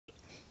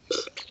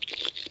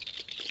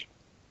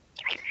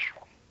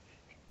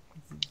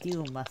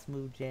do my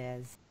smooth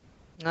jazz?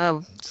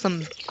 Oh,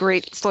 some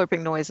great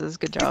slurping noises.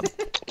 Good job.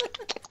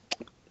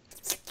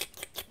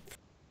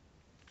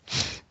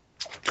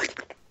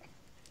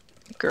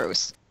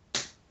 Gross.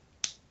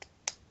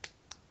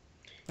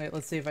 Wait,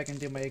 let's see if I can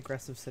do my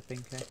aggressive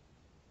sipping. Okay.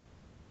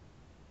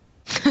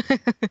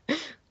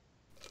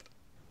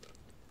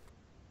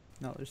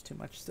 No, there's too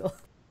much still.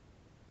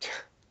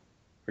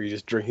 Are you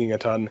just drinking a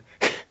ton?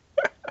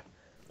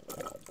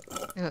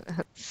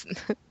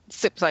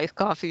 Sips iced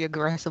coffee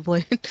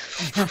aggressively.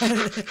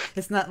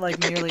 It's not like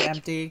nearly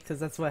empty, because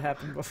that's what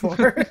happened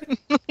before.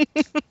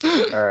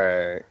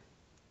 Alright.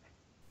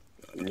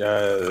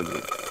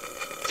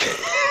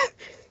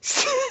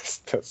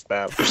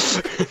 Snap.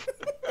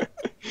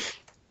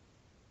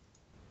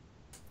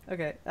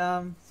 Okay,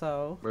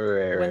 so...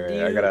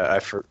 Wait.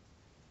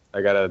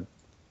 I gotta...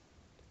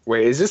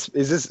 Wait, is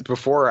this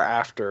before or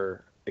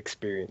after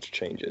experience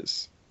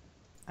changes?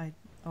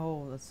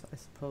 Oh, I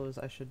suppose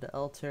I should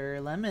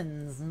alter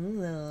lemons.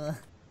 Ugh.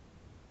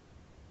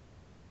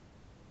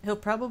 He'll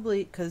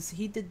probably, because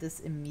he did this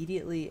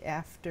immediately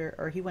after,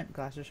 or he went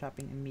glasses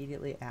shopping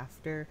immediately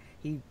after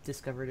he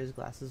discovered his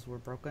glasses were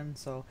broken,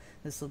 so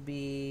this will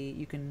be,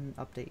 you can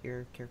update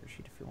your character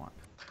sheet if you want.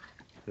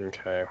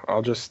 Okay,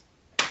 I'll just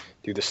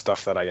do the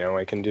stuff that I know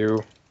I can do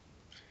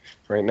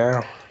right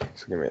now.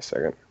 So give me a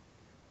second.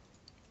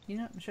 You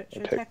know, should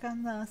I check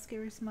on the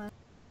scary smile?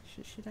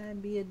 Should I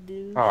be a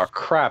douche? Oh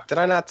crap, did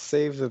I not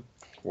save the...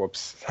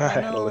 Whoops. I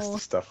had a list No.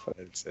 of stuff, but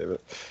I didn't save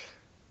it.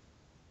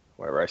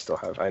 Whatever, I still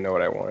have... I know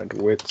what I wanted.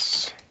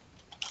 Wits.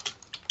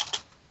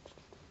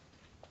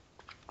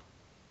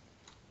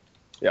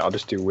 Yeah, I'll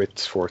just do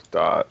wits fourth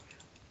dot,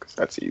 because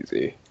that's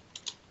easy.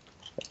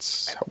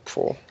 That's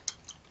helpful.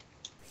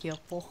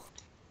 Helpful.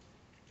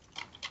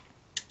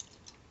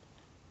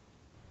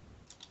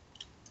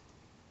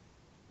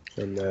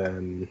 And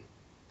then...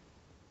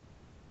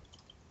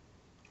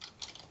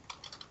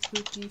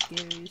 Spooky,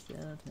 scary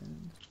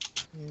skeleton.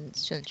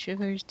 Send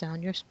shivers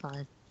down your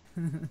spine.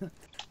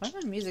 Why is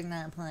my music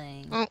not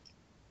playing? Oh,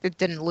 it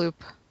didn't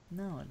loop.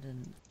 No, it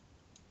didn't.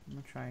 I'm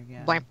gonna try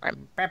again. Bap, bap.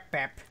 Bap,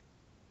 bap.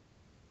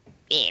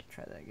 Beep.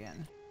 Try that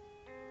again.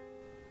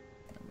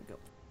 There we go.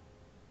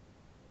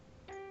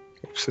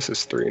 Oops, this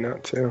is 3,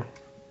 not 2.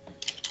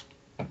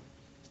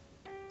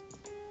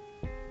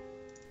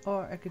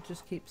 Or I could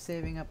just keep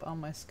saving up all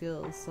my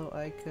skills so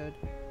I could...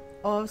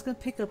 Oh, I was gonna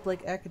pick up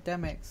like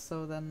academics,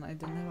 so then I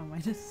didn't have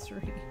a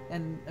 -3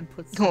 and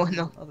put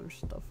some other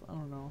stuff. I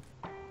don't know.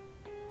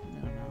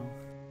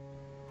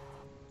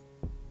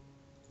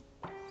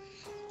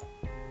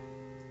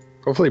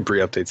 Hopefully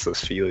Bree updates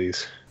those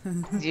feelies.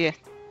 Yeah.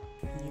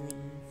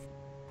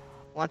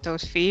 Want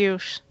those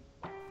feels?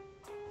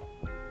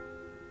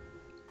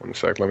 1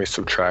 sec, let me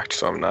subtract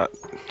so I'm not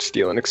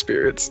stealing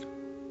experience.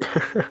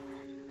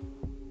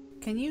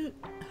 Can you...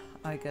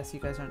 I guess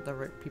you guys aren't the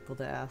right people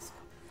to ask.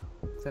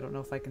 'Cause I don't know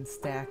if I can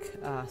stack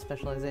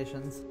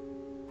specializations.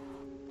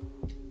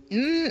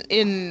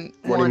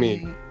 What What do you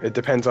mean? It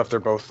depends if they're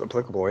both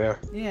applicable, yeah.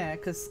 Yeah,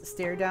 because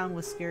stare down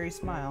with scary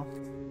smile.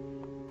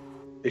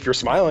 If you're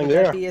smiling, Would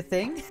yeah. that be a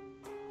thing?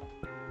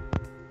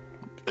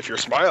 If you're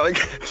smiling.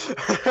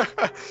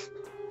 I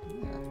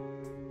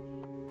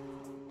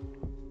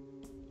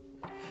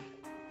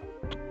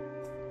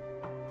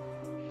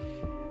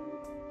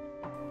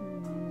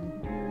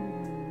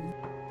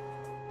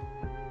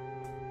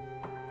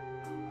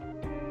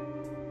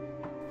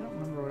don't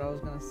remember what I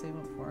was gonna save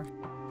up for.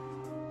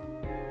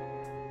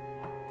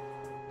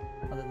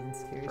 Other than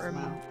scary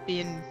smile.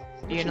 Being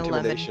Which 11.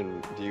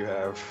 intimidation do you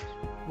have?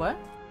 What?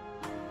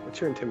 What's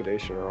your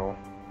intimidation roll?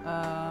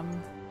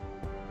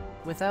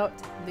 Without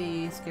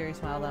the scary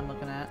smile that I'm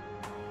looking at,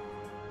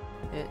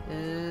 it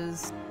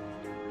is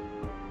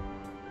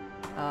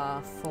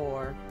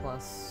 4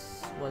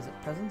 plus, was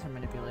it presence or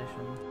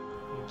manipulation?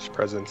 It's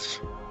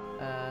presence.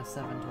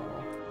 7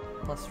 total.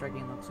 Plus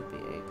striking looks would be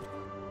 8.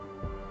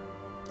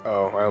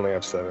 Oh, I only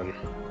have 7.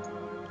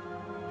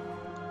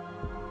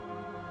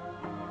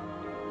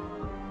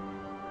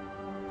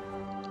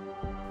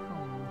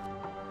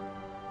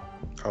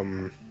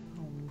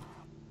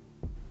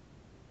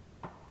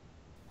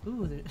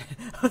 Ooh,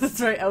 oh,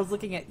 that's right. I was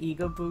looking at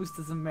ego boost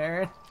as a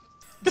merit.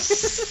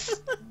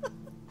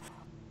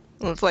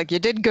 Well, it's like, you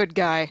did good,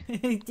 guy.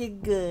 I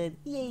did good.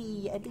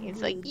 Yay, I did It's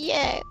good. like,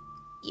 yeah,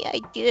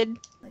 I did.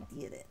 I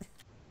did it.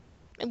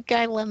 I'm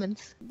Guy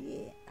Lemons.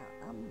 Yeah,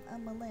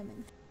 I'm a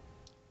lemon.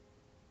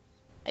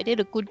 I did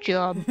a good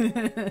job.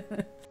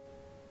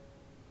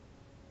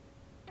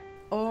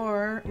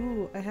 Or,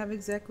 ooh, I have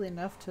exactly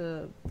enough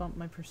to bump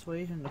my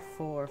persuasion to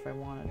 4 if I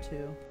wanted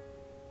to.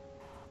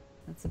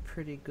 That's a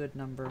pretty good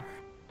number.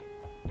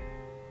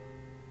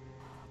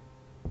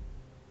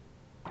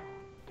 I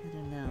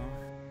don't know.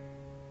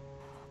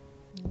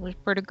 It was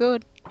pretty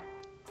good.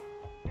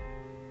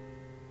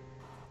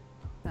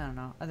 I don't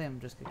know. I think I'm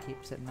just gonna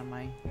keep sitting on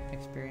my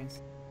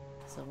experience.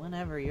 So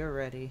whenever you're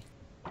ready.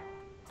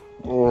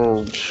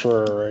 Oh,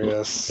 sure, I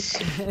guess.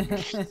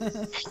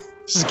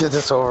 Just get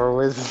this over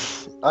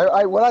with.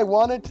 What I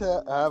wanted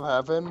to have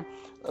happen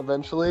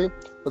eventually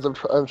was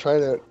I'm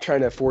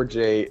trying to forge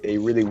a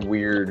really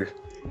weird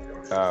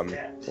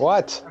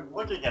what? I'm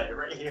looking at it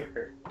right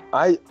here.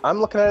 I'm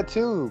looking at it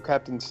too,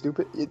 Captain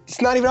Stupid.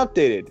 It's not even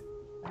updated.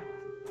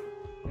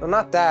 No,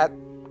 not that.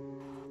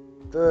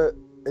 The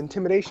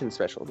intimidation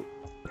specialty.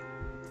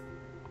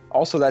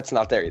 Also, that's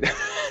not there either.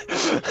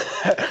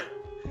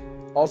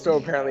 Also,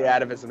 apparently,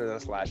 atavism is a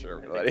slasher,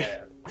 everybody.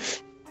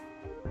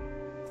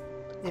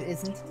 It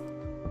isn't.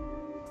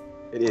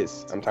 It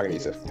is. I'm talking to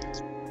Yusuf.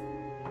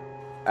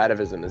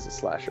 Atavism is a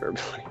slasher,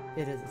 everybody.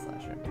 It is a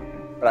slasher.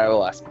 But I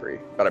will ask Bree.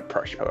 But I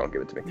probably won't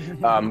give it to me.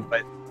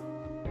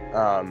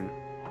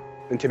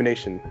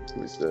 Intimidation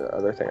was the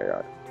other thing I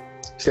got.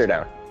 Stare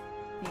down.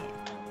 Yeah.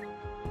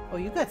 Oh,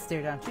 you got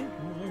stare down too?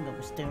 We're gonna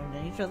be staring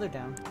at each other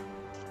down.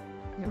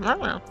 We're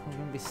gonna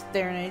be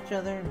staring at each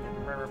other.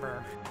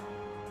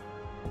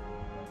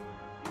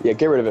 Yeah,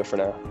 get rid of it for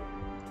now.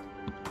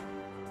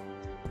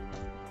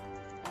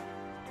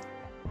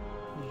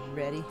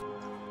 Ready?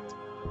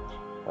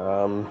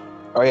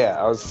 Oh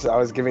yeah, I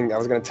was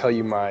gonna tell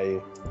you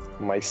my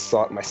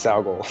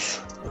Sal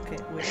goals. Okay,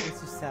 wait,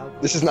 this is Sal.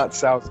 This is not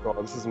Sal's goal.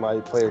 This is my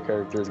player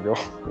character's goal.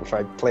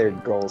 My player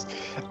goals.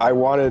 I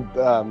wanted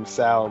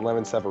Sal and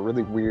Lemons to have a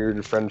really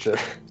weird friendship.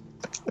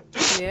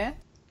 Yeah?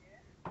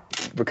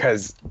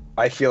 Because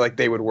I feel like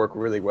they would work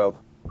really well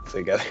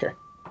together.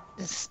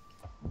 Because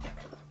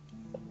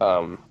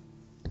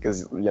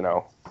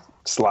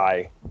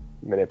sly,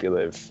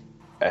 manipulative,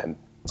 and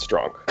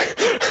strong.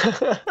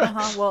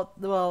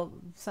 Well,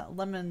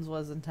 Lemons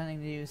was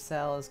intending to use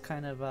Sal as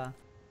kind of a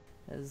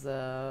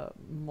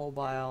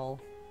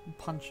mobile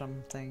punch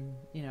 'em thing.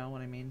 You know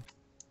what I mean?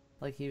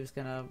 Like he was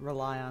gonna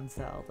rely on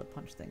Sal to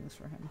punch things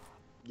for him.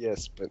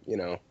 Yes, but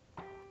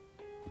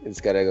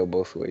it's gotta go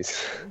both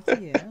ways.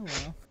 Yeah,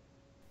 well,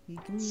 he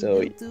can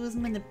do his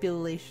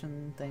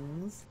manipulation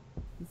things.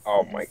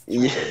 Oh my!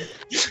 Yeah.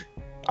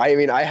 I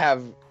mean, I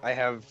have.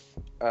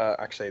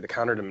 Actually, the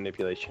counter to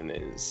manipulation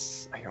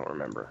is I don't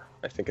remember.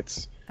 I think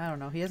it's. I don't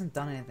know. He hasn't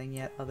done anything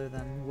yet, other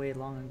than way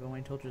long ago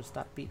when he told you to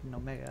stop beating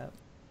Omega up.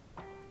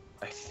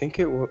 I think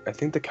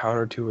the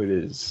counter to it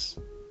is.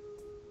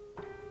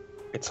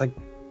 It's like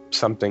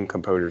something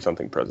composure,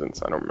 something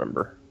presence. I don't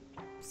remember.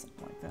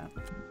 Something like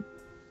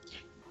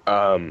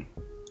that.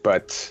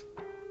 But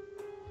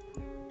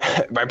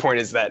my point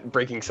is that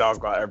breaking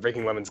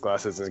Lemon's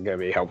glasses is going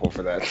to be helpful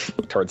for that,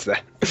 towards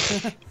that.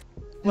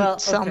 Well,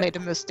 Sal okay. made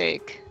a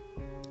mistake.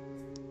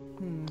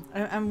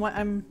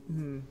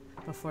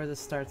 Before this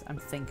starts, I'm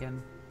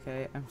thinking.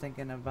 Okay, I'm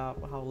thinking about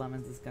how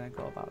Lemons is gonna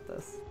go about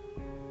this.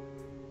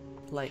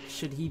 Like,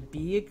 should he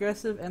be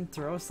aggressive and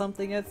throw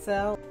something at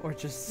Sal, or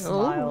just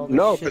smile?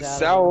 No, but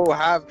Sal will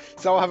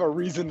have a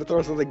reason to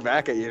throw something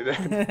back at you.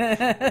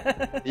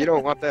 You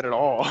don't want that at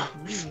all.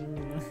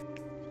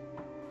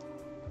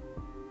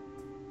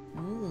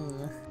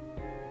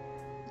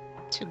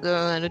 What you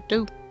gonna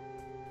do?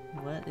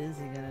 What is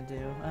he gonna do?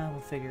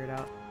 We'll figure it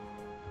out.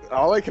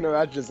 All I can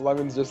imagine is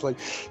Lemon's just like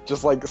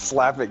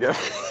slapping him,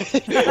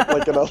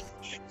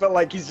 but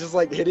like he's just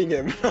like hitting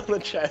him on the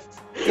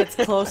chest. Gets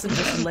close and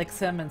just licks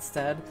him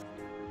instead.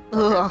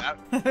 Ugh.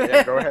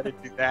 Yeah, go ahead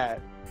and do that.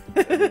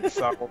 And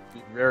Sal will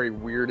be very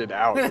weirded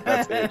out. But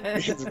that's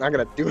it. He's not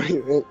gonna do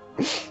anything.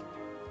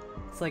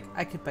 It's like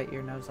I could bite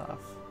your nose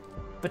off,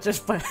 but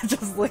just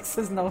licks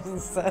his nose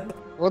instead.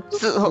 What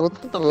the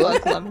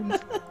fuck,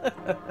 Lemons?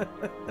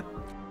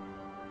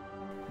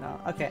 No,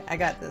 okay, I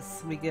got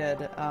this. We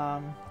good.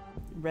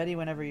 Ready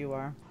whenever you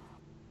are.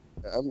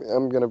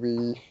 I'm gonna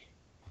be.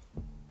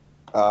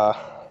 I'm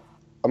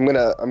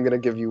gonna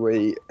give you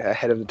a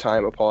ahead of the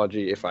time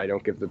apology if I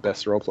don't give the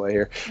best roleplay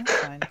here. That's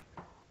fine.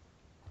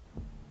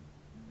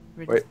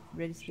 Ready, Wait.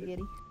 Ready,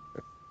 spaghetti?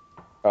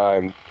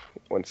 1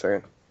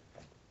 second.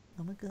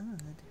 Oh my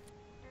god.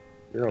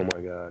 Oh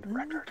my god. Oh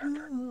my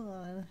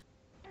god.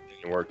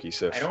 Didn't work,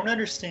 Yusuf. I don't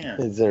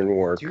understand. It didn't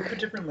work. Do you have a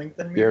different link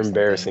than me? You're or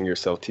something? embarrassing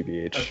yourself, I'm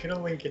TBH. gonna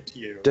link it to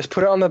you. Just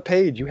put it on the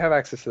page. You have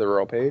access to the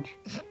role page.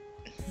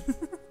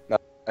 No,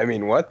 I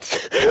mean, what?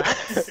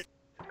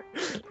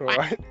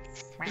 What?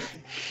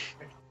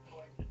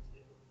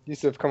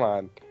 Yusuf, come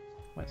on.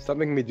 What? Stop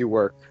making me do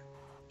work.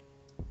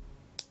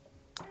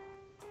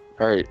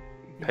 Alright.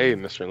 Hey,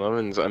 Mr.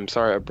 Lemons, I'm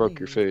sorry I broke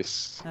your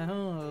face.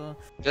 Oh.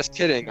 Just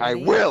kidding, I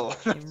Ready? will!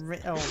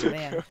 Oh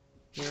man.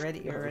 You're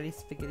ready,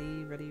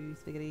 spaghetti? Ready,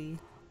 spaghetti?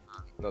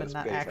 No, But the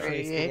not spaghetti's actually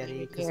ready. spaghetti,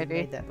 because we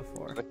made that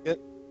before. Like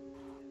it?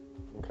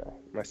 Okay,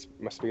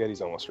 my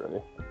spaghetti's almost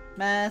ready.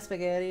 My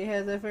spaghetti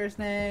has a first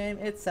name.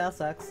 It's Sal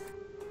Sucks.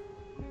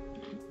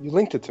 You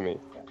linked it to me.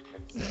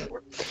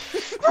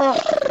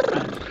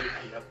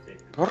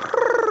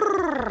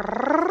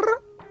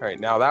 Alright,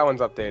 now that one's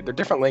updated. They're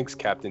different links,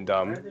 Captain Why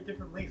Dumb. are they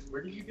different links?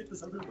 Where did you get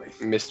this other link?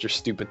 Mr.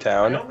 Stupid I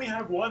Town. only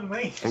have one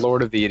link.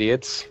 Lord of the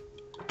Idiots.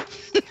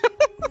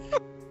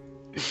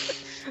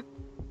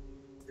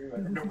 I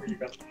don't know where you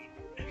got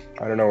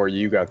I don't know where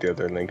you got the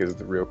other link is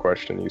the real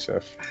question,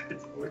 Yusuf.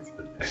 It's always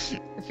been there.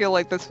 I feel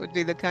like this would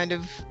be the kind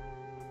of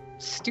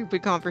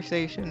stupid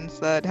conversations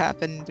that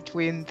happen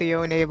between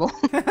Theo and Abel.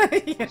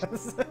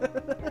 Yes.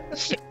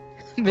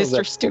 Mr.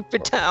 that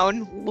Stupid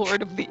Town,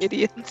 Lord of the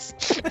Idiots.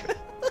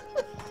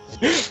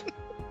 Which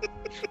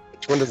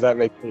one does that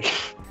make me?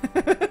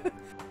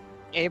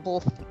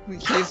 Abel,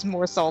 he's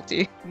more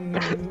salty.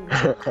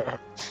 Mm.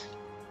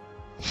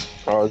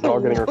 Oh, it's all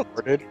getting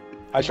recorded.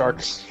 Hi,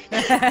 sharks.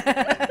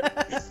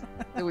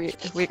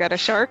 We got a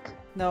shark?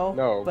 No,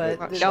 No, but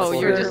but- it's No,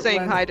 you're for just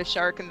saying when- hi to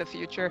shark in the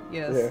future.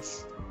 Yes,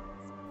 Yes.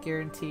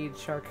 guaranteed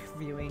shark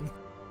viewing.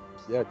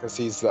 Yeah, because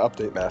he's the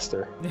update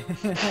master.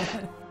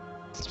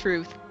 It's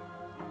truth.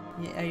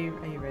 Yeah, are you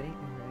ready? Are you ready?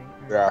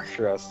 Yeah,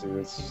 sure, let's do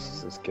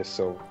this. This gets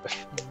so.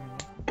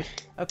 I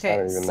Okay,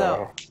 don't even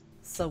know.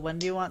 so when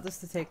do you want this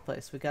to take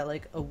place? We got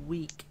like a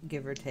week,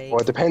 give or take. Well,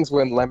 it depends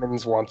when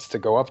Lemons wants to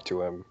go up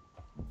to him.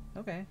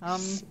 Okay.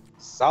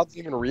 Sal didn't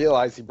even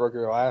realize he broke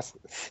your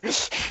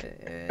glasses.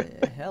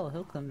 Hell,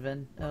 he'll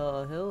convince.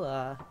 He'll.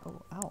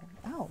 Oh,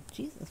 ow,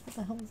 Jesus! What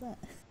the hell was that?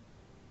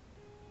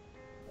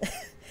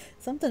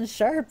 Something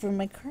sharp in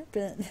my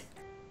carpet.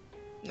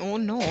 Oh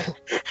no.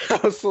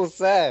 That was so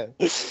sad.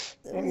 That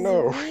Oh was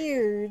no.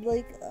 weird.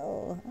 Like,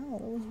 oh, that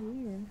was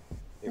weird.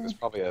 It was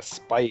probably a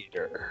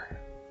spider.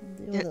 I'll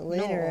deal with it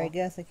later, No. I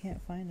guess. I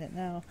can't find it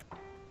now.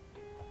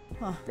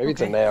 Huh, Maybe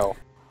it's a okay. nail.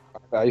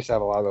 I used to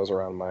have a lot of those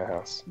around my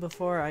house.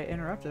 Before I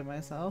interrupted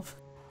myself.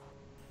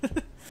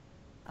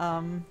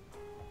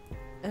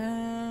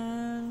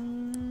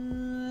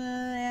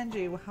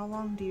 Angie, how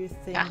long do you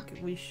think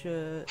we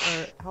should,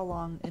 or how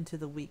long into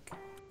the week?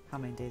 How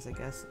many days, I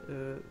guess,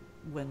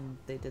 when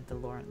they did the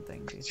Lauren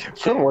thing? Do you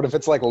think? What if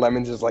it's like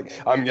Lemons is like,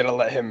 I'm gonna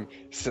let him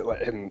Gonna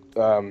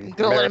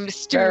let him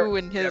stew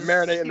in his.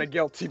 marinate in the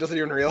guilt. He doesn't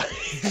even realize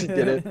he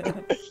did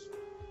it.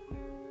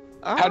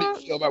 How do you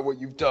feel about what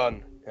you've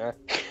done? Huh?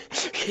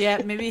 Yeah,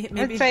 maybe.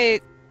 I'd say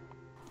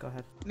Go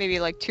ahead. maybe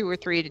like 2 or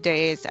 3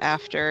 days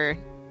after.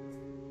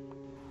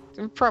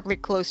 Probably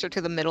closer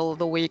to the middle of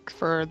the week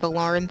for the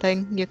Lauren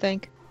thing, you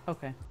think?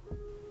 Okay.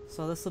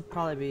 So this will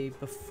probably be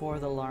before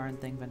the Lauren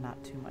thing, but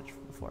not too much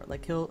before.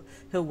 Like he'll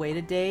wait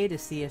a day to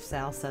see if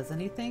Sal says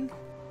anything.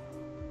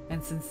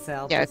 And since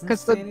Sal Yeah, doesn't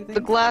because say the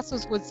anything,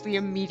 glasses was the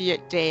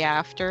immediate day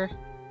after.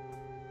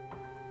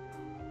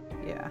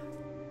 yeah.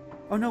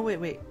 Oh no,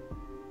 wait.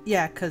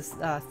 Yeah, because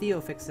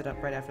Theo fixed it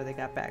up right after they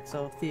got back.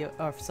 So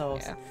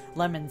Yeah.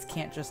 Lemons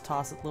can't just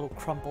toss a little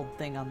crumpled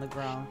thing on the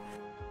ground.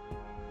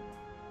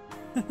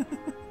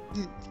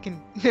 You can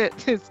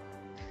his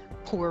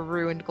poor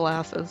ruined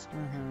glasses.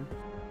 Mm-hmm.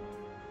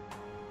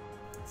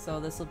 So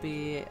this will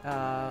be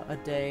a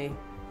day.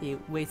 He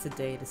waits a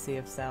day to see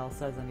if Sal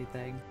says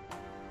anything.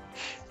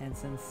 And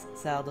since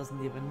Sal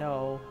doesn't even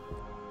know,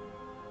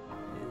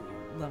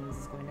 Lemons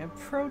is going to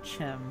approach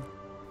him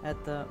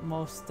at the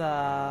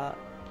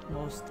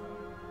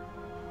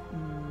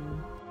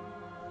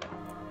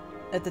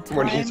at the time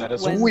When he's at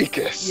his when-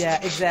 weakest. Yeah,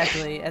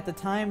 exactly. At the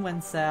time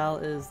when Sal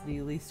is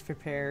the least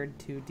prepared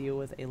to deal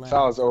with a lemon.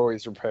 Sal is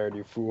always prepared,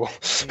 you fool. Are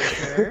you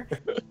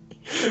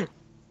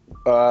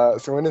sure?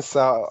 So when is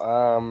Sal?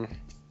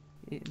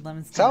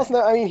 Lemon's Sal's gonna-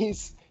 not. I mean,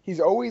 he's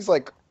always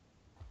like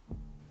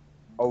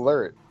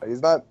alert.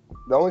 He's not.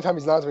 The only time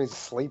he's not is when he's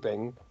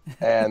sleeping,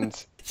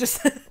 and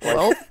just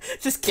Well,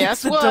 just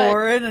guess kicks the what?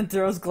 door in and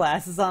throws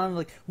glasses on him.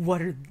 Like,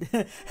 what are?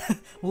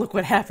 Look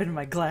what happened to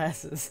my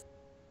glasses.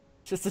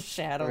 Just a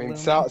shadow. I mean,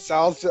 looming.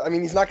 Sal's. I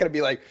mean, he's not gonna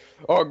be like,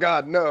 oh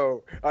God,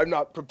 no, I'm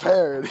not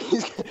prepared.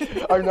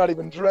 I'm not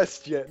even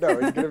dressed yet. No,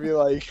 he's gonna be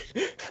like,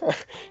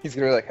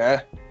 huh?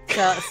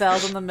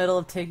 Sal's in the middle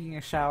of taking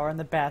a shower, and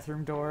the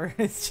bathroom door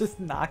is just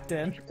knocked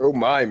in. Oh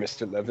my,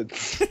 Mr.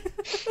 Levins.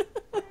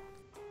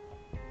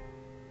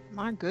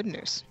 my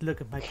goodness.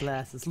 Look at my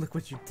glasses. Look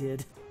what you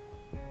did.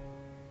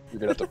 You're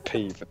gonna have to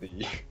pay for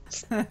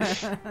these.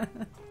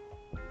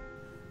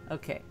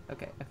 Okay.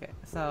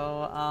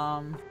 So,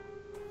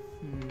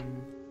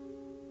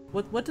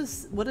 what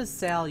does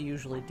Sal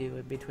usually do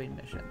in between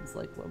missions?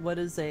 Like, what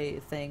is a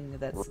thing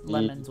that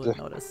Lemons would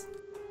notice?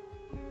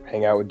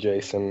 Hang out with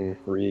Jason,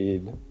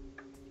 read,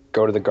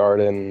 go to the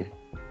garden,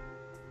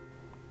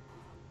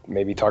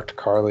 maybe talk to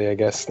Carly, I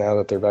guess, now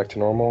that they're back to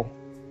normal.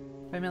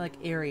 I mean, like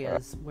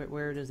areas.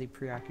 Where does he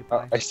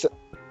preoccupy? I said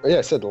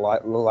the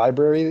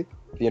library,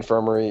 the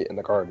infirmary, and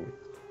the garden.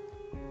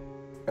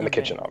 And the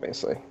Okay. kitchen,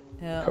 obviously.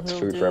 He'll cooks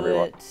food do for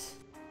everyone.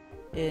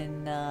 it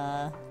in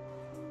Yeah,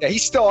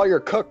 he's still all your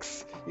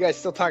cooks. You guys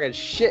still talking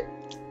shit.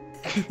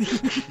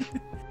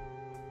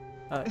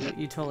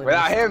 you totally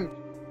Without missed- him,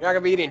 you're not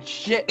gonna be eating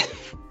shit.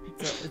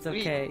 It's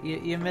okay.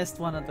 You missed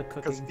one of the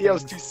cooking Because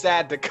Theo's things. too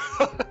sad to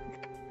cook.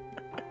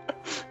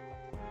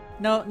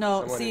 No.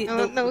 Someone- See,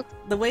 No.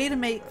 the way to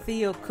make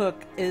Theo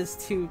cook is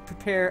to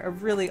prepare a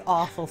really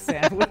awful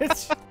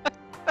sandwich.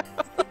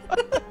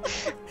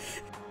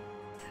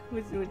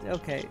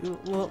 Okay,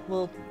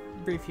 we'll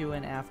brief you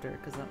in after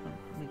because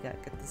we gotta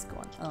get this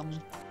going.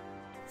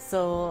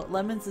 So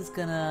Lemons is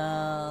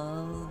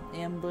gonna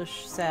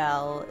ambush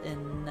Sal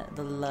in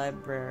the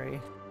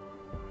library.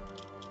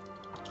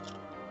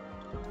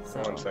 So,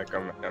 One sec,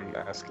 I'm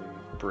asking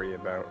Bree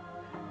about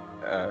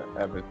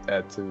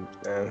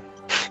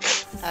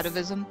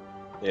Atavism,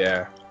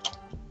 Yeah.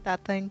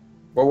 that thing.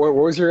 What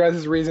was your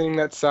guys' reasoning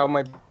that Sal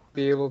might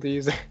be able to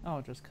use it?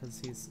 Oh, just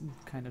because he's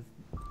kind of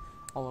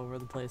all over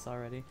the place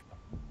already.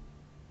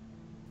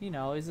 You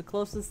know, he's the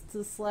closest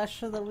to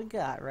Slasher that we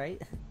got,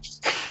 right?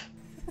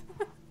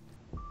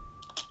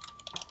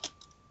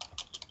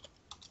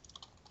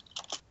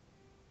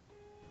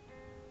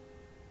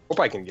 Hope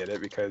I can get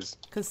it because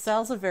Because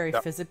Sal's a very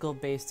Yep.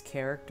 physical-based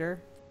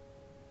character.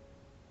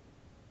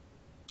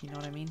 You know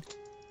what I mean?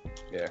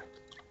 yeah.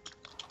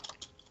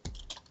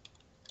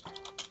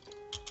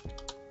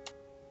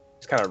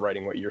 He's kind of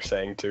writing what you're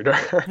saying too.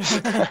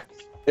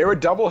 It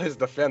would double his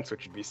defense,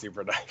 which would be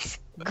super nice.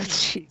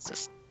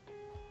 Jesus.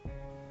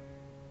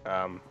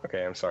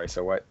 Okay, I'm sorry.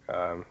 So what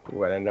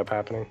ended up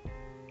happening?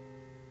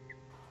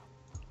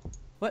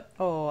 What?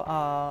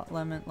 Oh,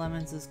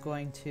 Lemons is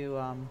going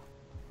to,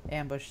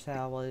 ambush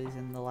Sal while he's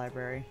in the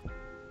library.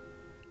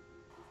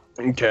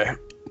 Okay.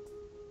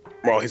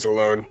 While he's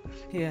alone.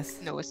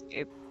 Yes, No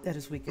escape. at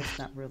his weakest,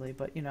 not really,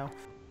 but you know.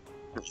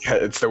 Yeah,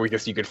 it's the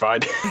weakest you could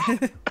find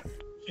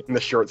in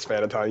the short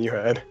span of time you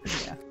had.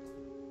 Yeah.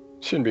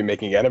 Shouldn't be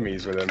making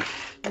enemies with him.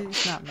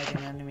 He's not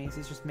making enemies,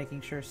 he's just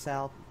making sure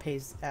Sal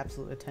pays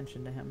absolute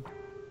attention to him.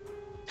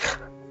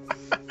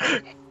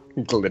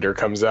 Glitter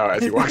comes out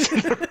as he walks in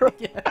the room.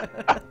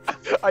 Yeah.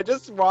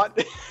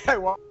 I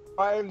want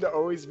him to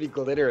always be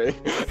glittering.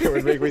 It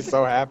would make me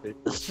so happy.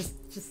 Just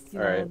you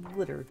know, Alright.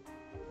 glitter.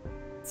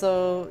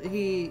 So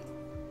he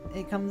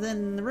comes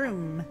in the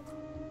room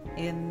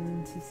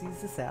and he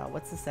sees the Sal.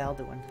 What's the Sal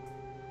doing?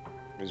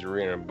 He's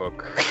reading a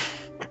book.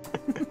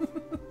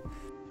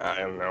 I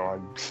don't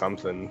know,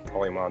 something.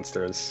 Holy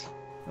monsters.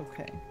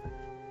 Okay.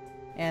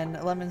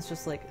 And Lemon's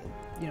just like,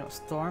 you know,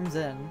 storms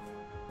in.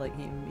 Like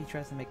he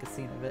tries to make a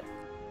scene of it.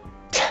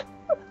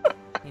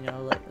 You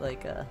know,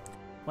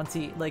 once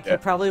he Yeah.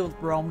 probably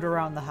roamed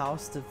around the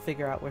house to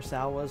figure out where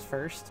Sal was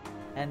first,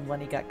 and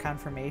when he got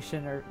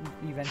confirmation or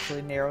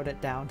eventually narrowed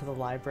it down to the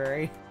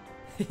library,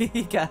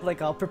 he got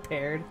like all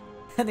prepared,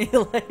 and he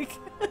like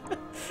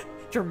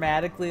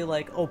dramatically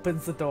like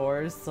opens the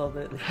doors so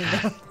that you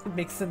know, it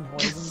makes some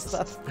noise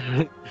and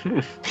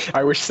stuff.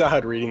 I wish Sal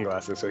had reading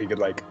glasses so he could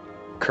like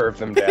curve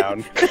them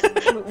down.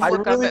 I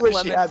Look up really at wish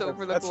he Lemons had them.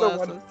 over the That's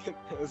glasses.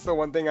 that's the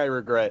one thing I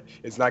regret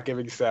is not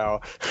giving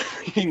Sal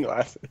reading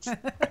glasses.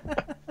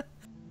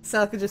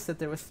 Sal could just sit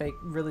there with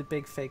really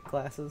big fake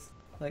glasses,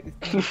 like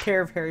a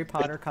pair of Harry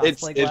Potter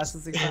It's- cosplay it's-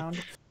 glasses he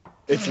found.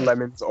 It's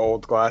Lemon's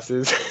old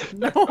glasses.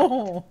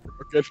 No,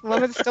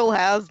 Lemon still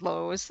has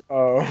those.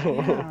 Oh.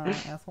 yeah,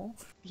 asshole.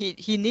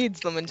 He needs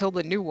them until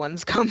the new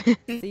ones come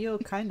in, Theo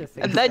kind of.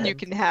 and then you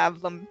can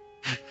have them.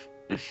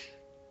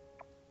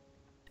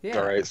 Yeah.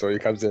 Alright, so he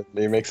comes in,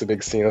 he makes a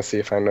big scene, let's see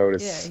if I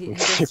notice. Yeah, he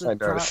Let's see does if I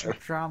the notice him.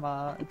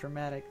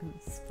 dramatic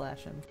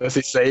splashing. Does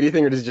he say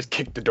anything or does he just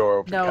kick the door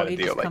open No, kind he of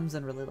deal? just Like, comes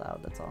in really loud.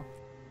 That's all.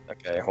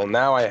 okay, well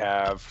now I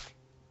have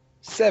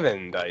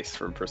 7 dice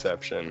for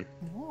perception.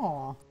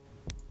 Oh,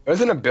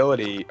 There's an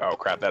ability. Oh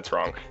crap, that's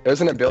wrong.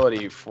 There's an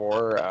ability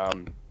for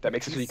that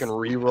makes it so you can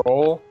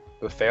re-roll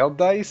the failed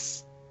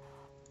dice.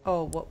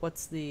 oh,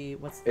 what's the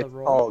It's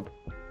roll? called.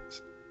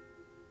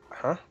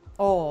 Huh?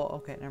 Oh,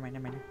 okay. Never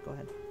mind. Go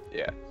ahead.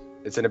 Yeah.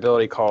 It's an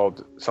ability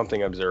called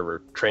something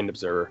observer, trained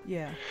observer,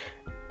 Yeah.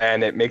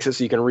 and it makes it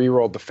so you can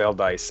re-roll the failed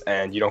dice,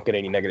 and you don't get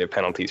any negative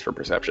penalties for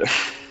perception.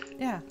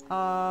 Yeah.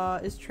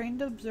 Is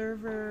trained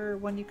observer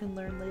one you can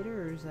learn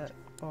later, or is that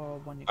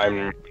one you I'm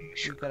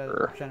you gotta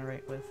sure.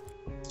 generate with?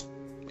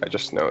 I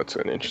just know it's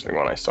an interesting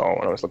one I saw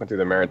when I was looking through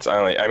the merits.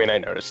 I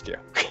noticed you.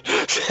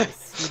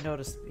 Yes, you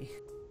noticed me.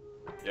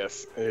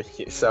 Yes.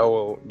 Sal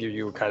will give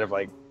you a kind of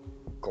like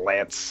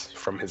glance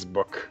from his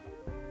book.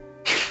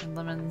 And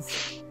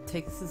Lemons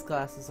takes his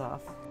glasses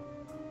off,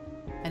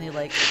 and he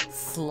like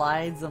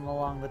slides them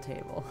along the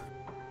table.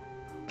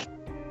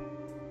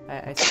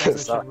 I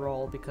suppose I should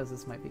roll because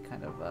this might be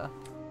kind of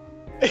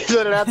Is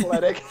it an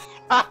athletic?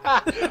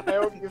 I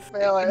hope you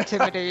fail it.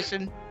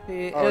 Intimidation.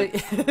 Oh.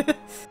 Is it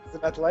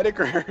athletic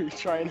or are you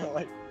trying to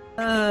like?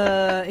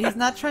 He's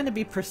not trying to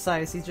be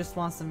precise. He just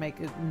wants to make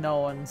it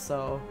known.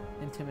 So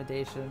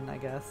intimidation, I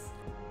guess.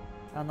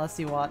 Unless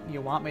you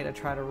want me to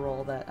try to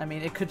roll that. I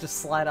mean, it could just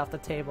slide off the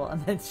table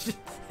and then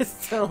it's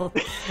still.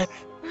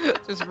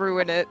 Just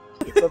ruin it.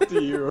 It's up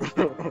to you.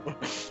 Do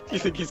you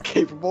think he's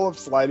capable of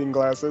sliding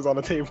glasses on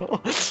a table?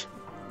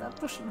 Not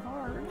pushing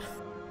hard.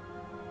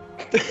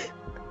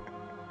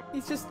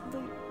 He's just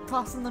like,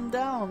 tossing them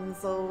down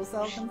so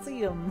Sal can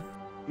see them.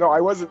 No,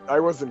 I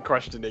wasn't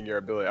questioning your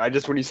ability. I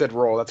just when you said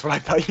roll, that's what I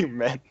thought you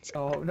meant.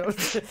 Oh no!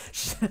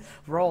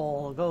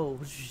 Roll, go.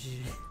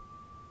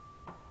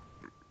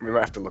 We might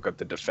have to look up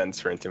the defense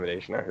for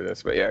intimidation after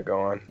this, but yeah, go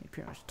on. He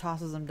pretty much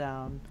tosses them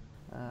down.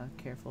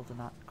 Careful to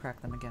not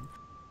crack them again.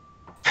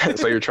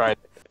 So you're trying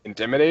to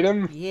intimidate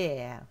him?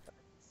 Yeah.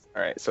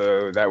 All right,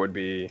 so that would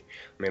be.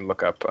 Let me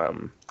look up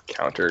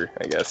counter,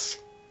 I guess.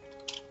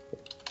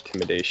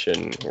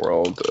 Intimidation,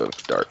 World of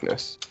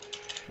Darkness.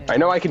 Yeah, I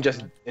know I can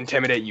just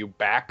intimidate you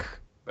back,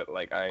 but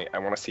like I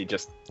want to see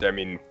just. I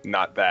mean,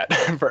 not that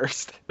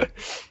first.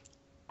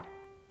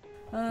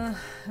 Uh,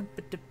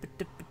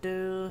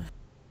 ba-do-ba-do-ba-do.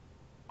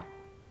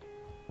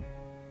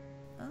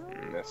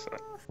 That's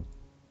not...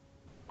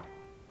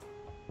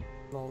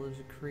 Lol is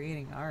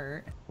creating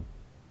art.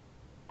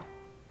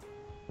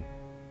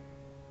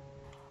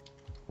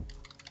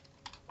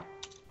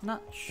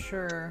 Not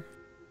sure.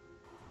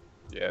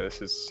 Yeah,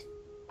 this is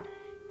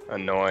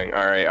annoying.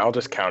 Alright, I'll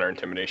just counter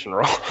intimidation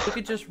roll. We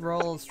could just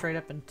roll straight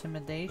up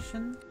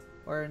intimidation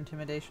or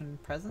intimidation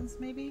presence,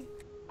 maybe.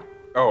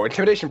 Oh,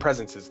 intimidation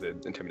presence is the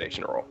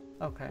intimidation roll.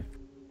 Okay.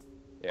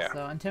 Yeah.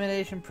 So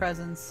intimidation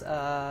presence.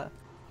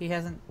 He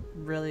hasn't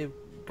really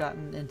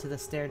gotten into the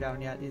stare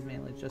down yet. He's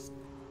mainly just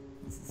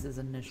this is his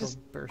initial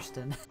burst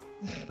in.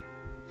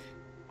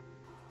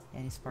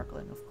 And he's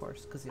sparkling, of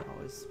course, because he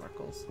always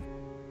sparkles.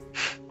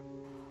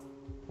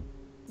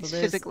 He's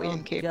there's- physically oh,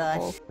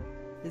 incapable.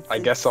 gosh. I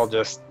guess I'll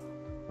just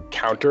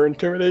counter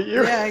intimidate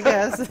you. Yeah, I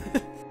guess.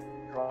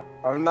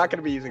 I'm not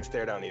gonna be using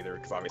stare down either,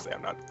 because obviously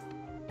I'm not.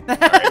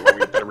 Alright, well,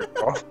 we better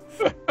recall.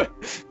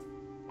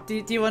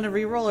 Do you want to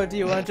reroll, or do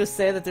you want to just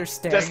say that they're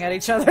staring at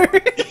each other?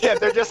 Yeah,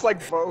 they're just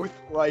like both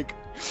like.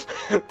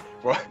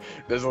 Well,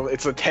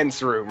 it's a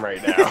tense room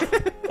right now.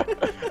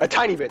 A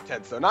tiny bit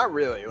tense, though. Not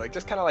really. Like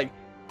just kind of like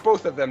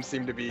both of them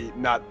seem to be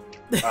not,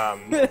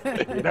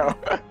 you know,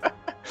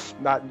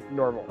 not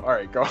normal. All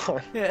right, go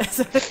on. Yeah,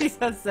 so he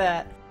does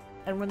that,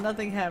 and when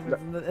nothing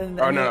happens,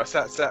 Oh no,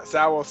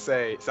 Sal will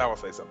say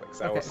something.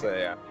 Sal will Okay.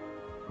 say,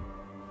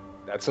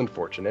 that's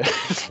unfortunate.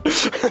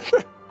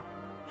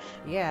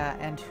 yeah,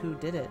 and who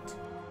did it?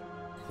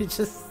 He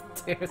just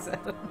stares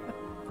at him.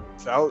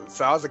 Sal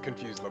has a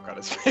confused look on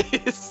his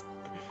face.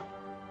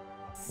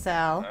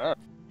 Sal.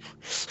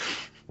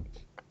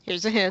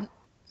 Here's a hint.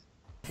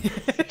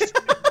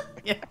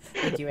 Yeah,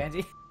 thank you,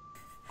 Angie.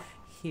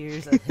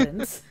 Here's a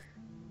hint.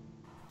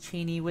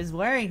 Cheney was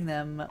wearing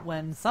them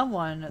when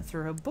someone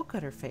threw a book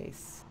at her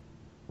face.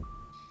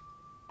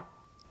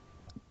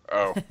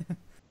 Oh,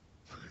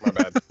 my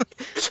bad.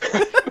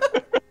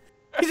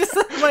 You just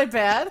said my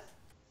bad.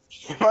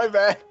 My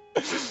bad.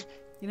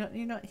 You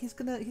know, he's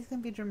gonna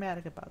be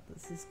dramatic about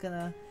this. He's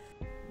gonna,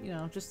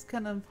 just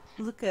kind of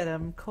look at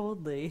him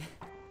coldly,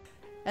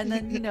 and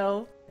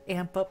then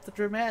amp up the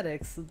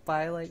dramatics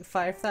by like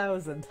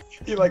 5,000.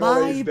 He like My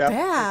lays down.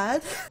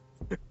 bad.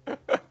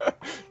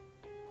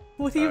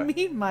 What do you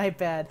mean, my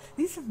bad?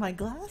 These are my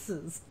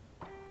glasses.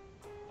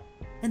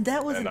 And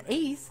that was an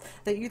ace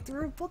that you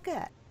threw a book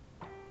at.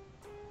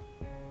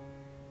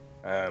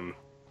 I'm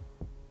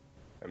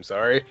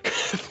sorry.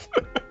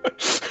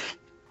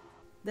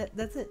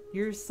 That's it.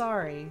 You're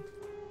sorry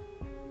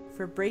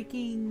for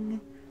breaking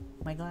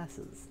my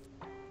glasses.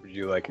 Would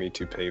you like me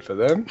to pay for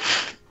them?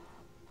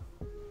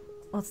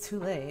 Well, it's too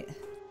late.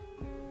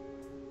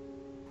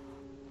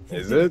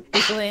 Is it?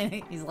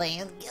 He's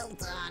laying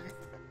guilt on.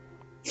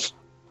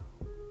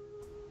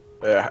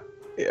 Yeah.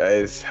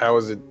 How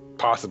is it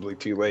possibly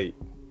too late?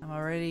 I've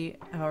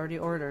already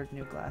ordered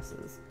new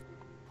glasses.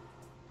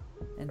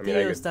 And I mean,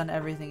 Dio's done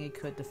everything he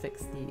could to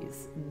fix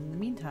these. In the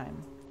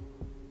meantime.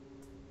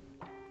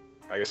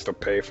 I can still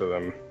pay for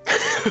them.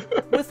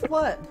 With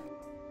what?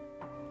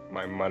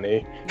 My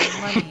money.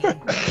 Your money.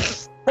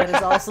 That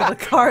is also the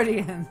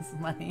Guardian's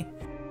money.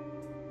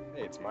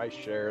 Hey, it's my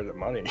share of the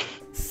money.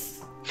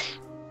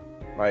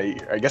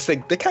 I guess they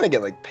kind of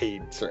get like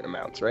paid certain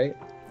amounts, right?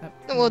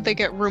 Well, they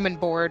get room and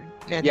board.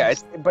 And Yeah,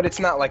 but it's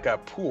not like a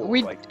pool.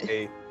 We- Like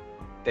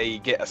they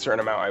get a certain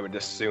amount, I would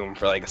assume,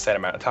 for like a set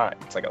amount of time.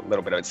 It's like a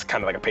little bit of, it's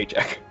kind of like a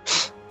paycheck.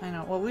 I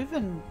know. Well, we've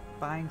been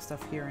buying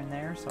stuff here and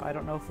there, so I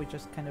don't know if we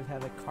just kind of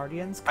have a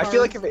Guardian's I card.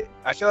 feel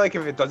like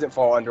if it doesn't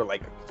fall under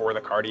like for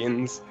the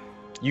Guardians,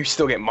 you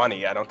still get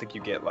money. I don't think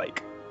you get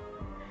like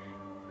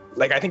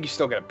I think you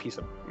still get a piece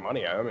of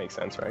money. That makes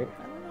sense, right?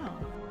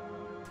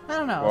 I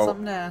don't know. Well-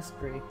 Something to ask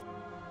Bree.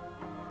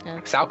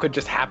 Sal could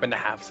just happen to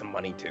have some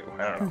money too.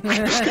 I don't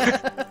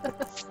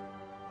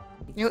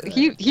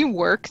know. He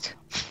worked.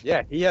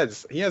 Yeah, he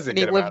has a And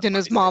he good lived in amount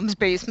his of money. mom's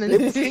basement.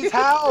 It's his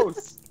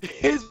house.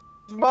 His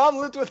mom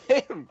lived with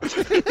him.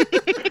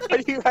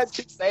 What do you guys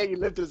keep saying? He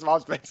lived in his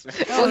mom's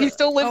basement. Well, he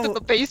still lived in Oh,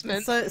 the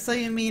basement. So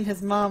you mean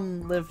his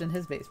mom lived in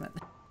his basement?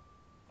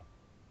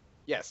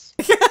 Yes.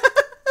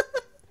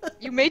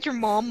 You made your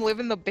mom live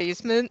in the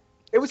basement?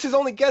 It was his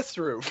only guest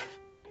room.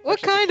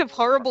 What kind of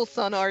horrible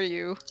son are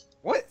you?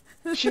 What?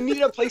 She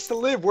needed a place to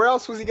live. Where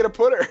else was he gonna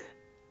put her?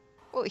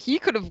 Well, he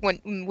could have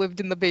went and lived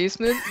in the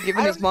basement,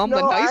 given I his don't mom a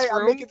know. nice I'm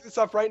room. making this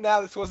up right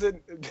now. This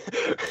wasn't.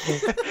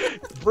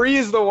 Bree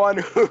is the one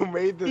who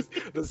made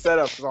the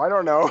setup, so I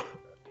don't know.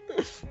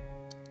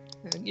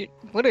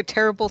 What a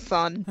terrible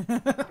son.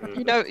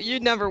 You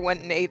never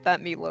went and ate that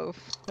meatloaf.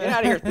 Get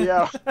out of here,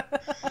 Theo.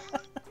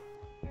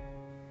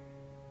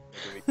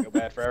 Do we feel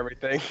bad for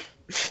everything?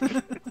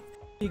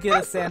 You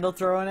get a sandal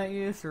thrown at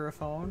you through a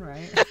phone,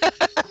 right?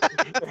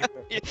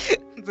 It's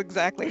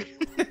exactly.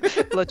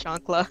 La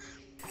chancla.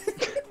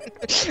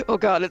 Oh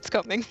god, it's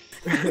coming.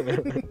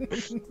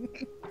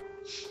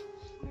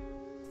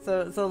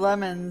 So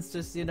Lemons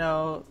just,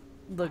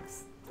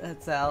 looks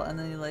at Sal and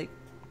then he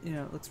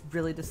looks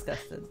really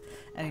disgusted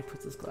and he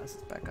puts his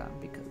glasses back on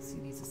because he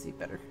needs to see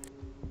better.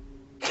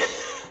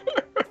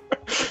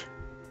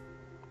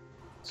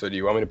 So do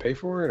you want me to pay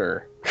for it,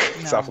 or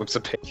No. Sal flips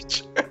a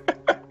page?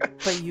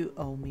 But you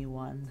owe me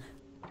one.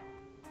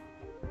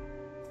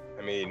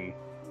 I mean,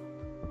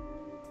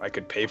 I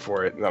could pay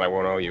for it, and then I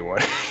won't owe you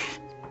one.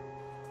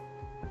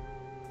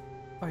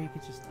 Or you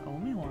could just owe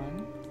me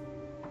one.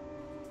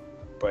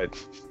 But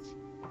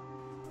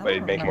I But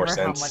it'd don't make more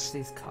remember sense. how much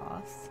these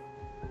cost.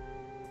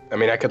 I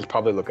mean, I could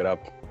probably look it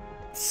up.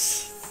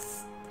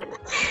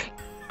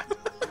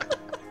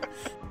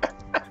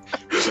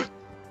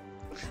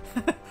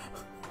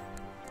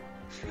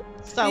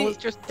 Sal was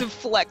just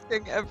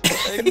deflecting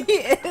everything. He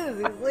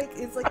is.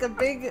 It's like a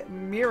big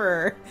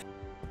mirror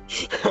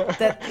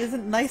that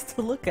isn't nice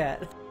to look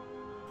at.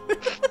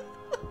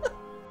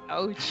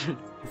 Ouch.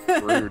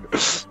 Rude.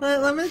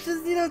 Lemons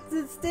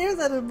just, stares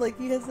at him like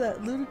he has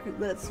that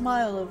that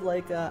smile of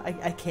like,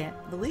 I can't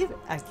believe it.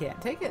 I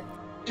can't take it.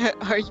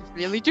 Are you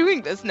really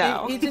doing this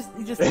now? He just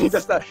he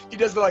does that. He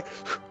does the like,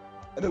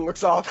 and then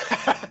looks off.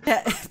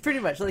 Yeah, pretty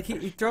much. Like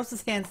he throws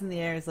his hands in the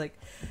air. He's like,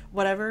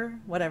 whatever.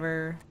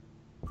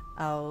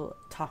 I'll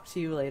talk to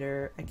you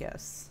later, I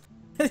guess.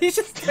 He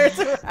just turns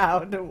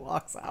around and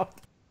walks out.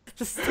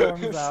 Just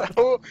storms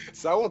out.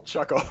 Sal will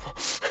chuckle.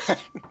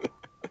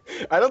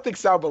 I don't think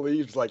Sal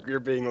believes like you're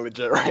being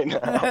legit right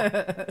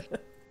now.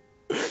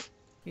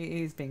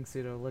 He's being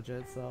pseudo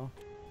legit, so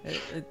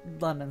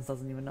Lemons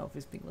doesn't even know if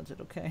he's being legit.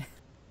 Okay.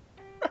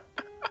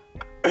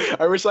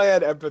 I wish I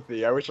had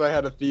empathy. I wish I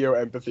had a Theo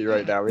empathy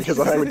right now because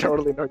I would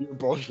totally know you're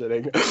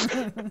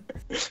bullshitting.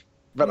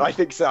 But I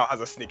think Sal has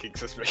a sneaking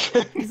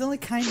suspicion. He's only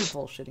kind of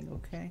bullshitting.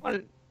 Okay.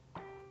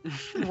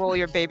 Roll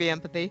your baby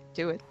empathy.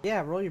 Do it. Yeah,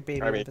 roll your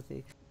baby I mean-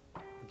 empathy.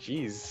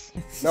 Jeez.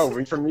 No,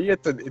 for me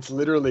it's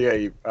literally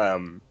a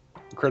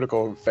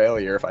critical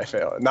failure if I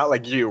fail. Not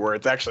like you, where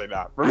it's actually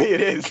not. For me,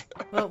 it is.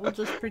 Well, we'll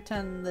just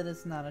pretend that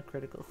it's not a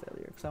critical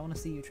failure, because I want to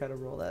see you try to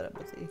roll that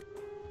empathy.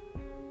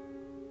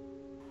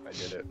 I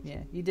did it.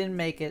 Yeah, you didn't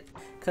make it,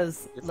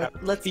 because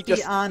not- let's he be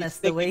just-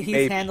 honest, he's the way thinking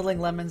he's maybe. handling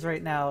Lemons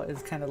right now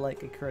is kind of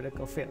like a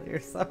critical failure,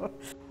 so...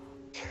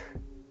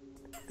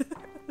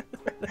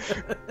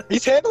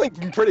 He's handling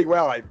him pretty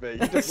well, I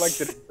think. He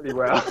deflected it pretty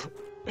well.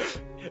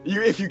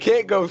 If you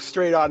can't go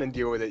straight on and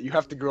deal with it, you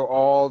have to go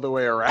all the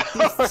way around.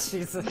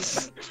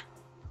 Jesus.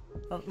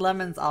 Well,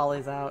 Lemons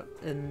always out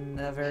in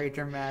a very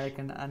dramatic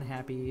and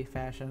unhappy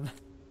fashion.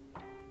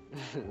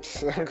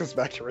 Goes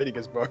back to reading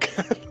his book.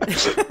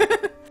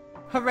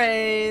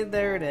 Hooray,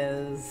 there it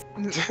is.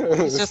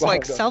 He's just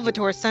like,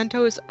 Salvatore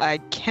Santos, I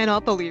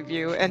cannot believe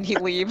you, and he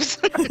leaves.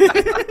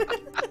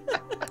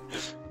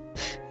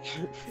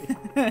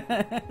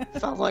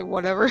 Sounds like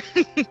whatever.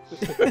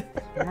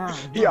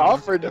 He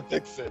offered to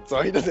fix it,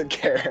 so he doesn't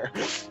care.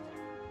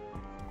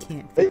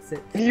 Can't fix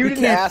it. You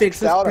didn't can't ask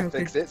fix what's Sal to broken.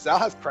 fix it. Sal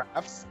has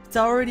crafts. It's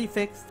already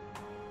fixed.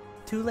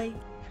 Too late.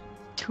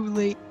 Too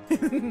late.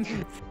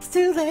 It's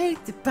too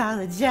late to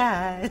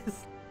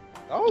apologize.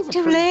 That was a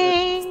Too pretty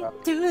late.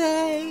 good- Too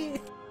late.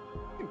 You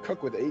can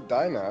cook with 8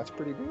 die now. That's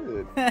pretty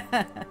good.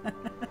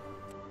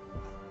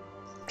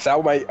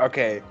 Sal might.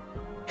 Okay.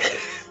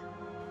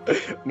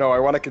 No, I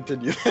want to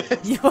continue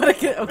this. You wanna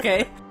get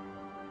okay?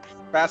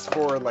 Fast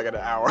forward like an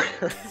hour.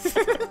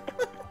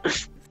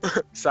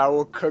 Sal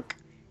will cook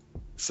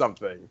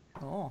something.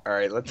 Oh.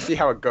 Alright, let's see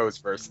how it goes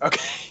first.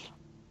 Okay.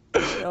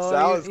 Oh,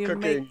 Sal is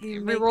cooking.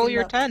 Reroll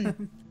your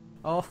 10.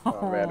 Oh.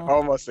 Oh man,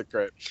 almost a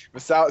crit.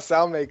 But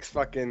Sal makes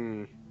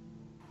fucking.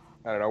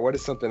 I don't know, what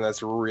is something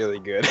that's really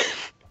good?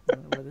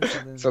 What is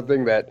it?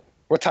 Something that.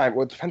 What time?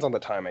 Well, it depends on the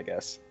time, I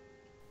guess.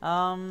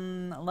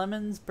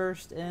 Lemons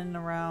burst in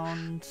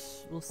around,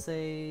 we'll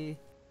say,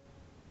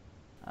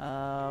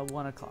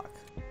 1 o'clock.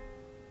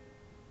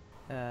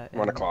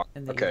 1 o'clock.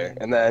 in the Okay, evening.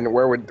 and then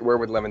where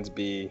would Lemons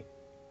be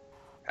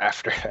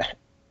after that?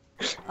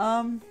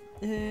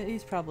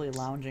 He's probably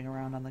lounging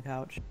around on the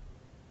couch.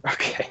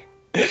 Okay.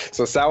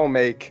 So Sal will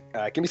make.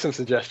 Give me some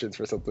suggestions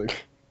for something.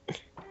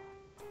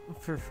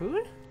 For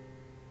food?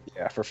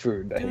 Yeah, for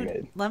food that he Dude,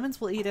 made. Lemons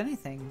will eat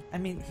anything. I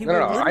mean, he No, will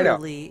no, I know.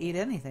 literally eat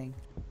anything.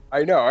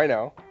 I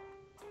know.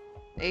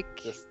 Make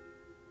Just-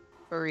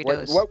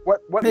 burritos.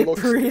 What Make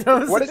looks?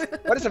 burritos.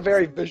 What is a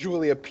very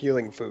visually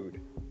appealing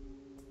food?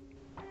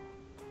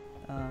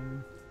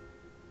 Um.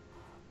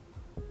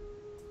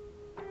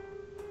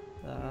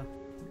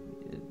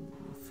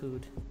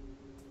 Food.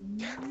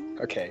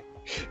 Okay,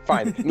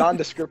 fine.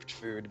 Nondescript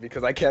food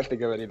because I can't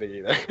think of anything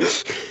either.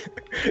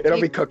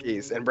 It'll be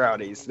cookies and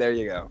brownies. There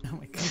you go. Oh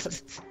my god.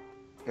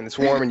 And it's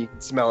warm and you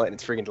can smell it and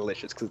it's freaking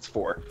delicious because it's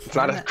 4. It's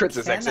not a Can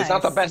criticism. I It's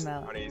not the best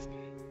smell- brownies.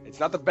 It's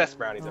not the best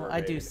brownies Oh, ever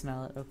I made. do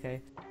smell it.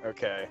 Okay.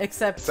 Okay.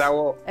 Except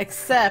Sal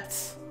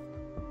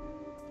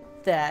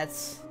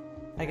that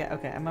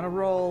okay. I'm gonna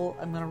roll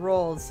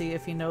and see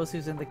if he knows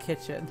who's in the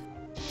kitchen.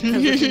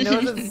 Because if he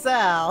knows it's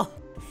Sal,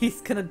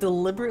 he's gonna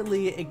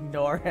deliberately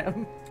ignore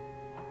him.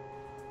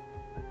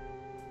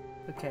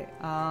 Okay.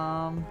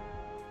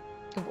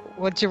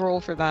 What'd you roll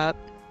for that?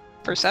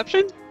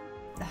 Perception?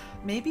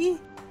 Maybe.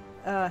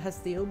 Has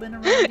Theo been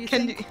around? Do you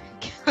Can think?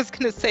 was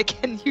gonna say,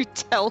 can you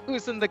tell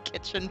who's in the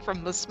kitchen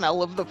from the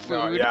smell of the food?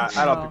 No, yeah,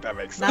 I don't No, think that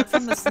makes sense. Not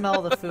from the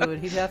smell of the food.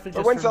 He'd have to just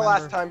But when's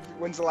remember.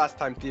 the last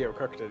time Theo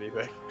cooked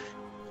anything?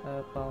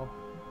 Well,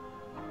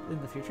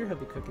 in the future he'll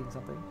be cooking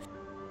something.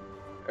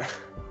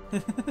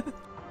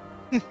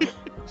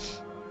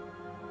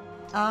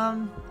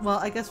 Well,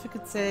 I guess we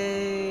could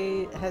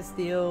say, has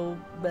Theo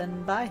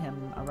been by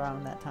him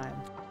around that time?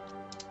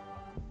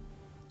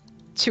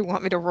 Do you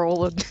want me to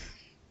roll it?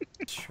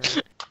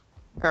 Sure.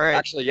 Alright,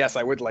 Actually, yes,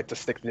 I would like to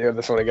stick Theo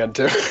this one again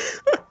too.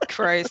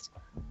 Christ.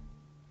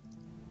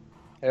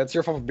 Hey, it's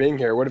your fault for being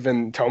here. It would have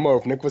been Tomo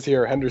if Nick was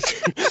here or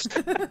Henderson.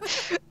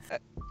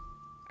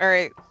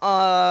 Alright,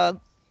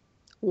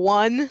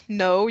 1,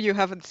 no, you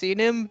haven't seen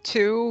him.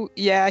 2,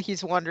 yeah,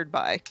 he's wandered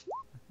by.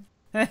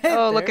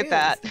 Oh, look There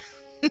at he is.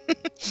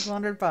 that. He's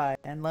wandered by,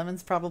 and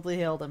Lemon's probably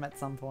hailed him at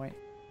some point.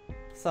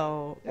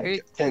 So,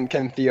 Can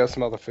Theo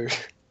smell the food?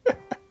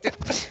 Do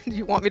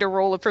you want me to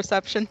roll a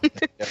perception?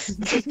 Yes.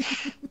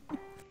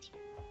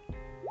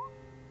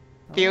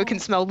 Theo can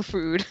smell the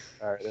food.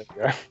 Alright, there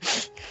you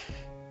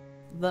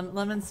go.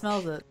 Lemon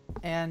smells it,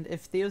 and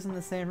if Theo's in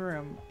the same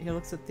room, he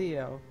looks at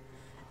Theo,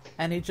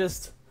 and he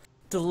just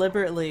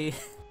deliberately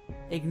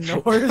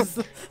ignores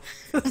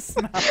the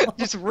smell.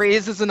 Just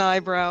raises an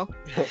eyebrow.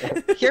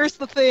 Here's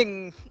the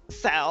thing,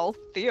 Sal.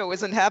 Theo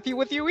isn't happy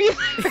with you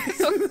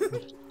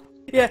either.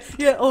 Yeah,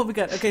 oh my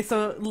god. Okay,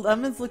 so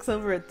Lemons looks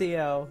over at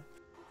Theo,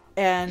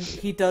 and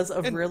he does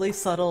a really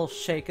subtle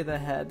shake of the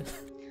head.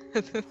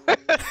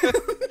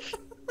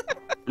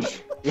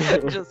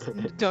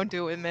 Just don't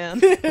do it,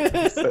 man.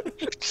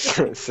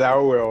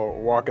 Sal will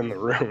walk in the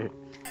room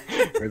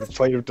with a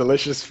plate of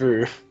delicious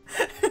food,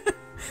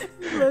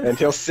 and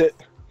he'll sit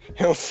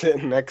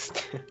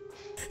next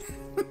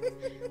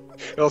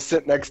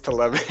to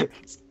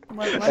Lemons,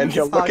 and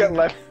he'll look at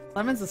Lemons.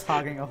 Lemons is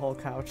hogging a whole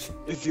couch.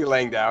 Is he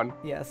laying down?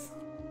 Yes.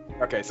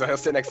 Okay, so he'll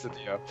sit next to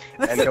Theo,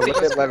 and he'll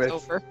look at Lemons.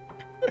 Over.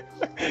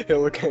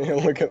 He'll look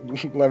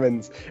at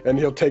Lemons, and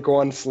he'll take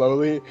one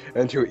slowly,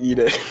 and he'll eat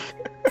it,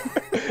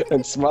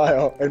 and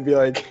smile, and be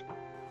like,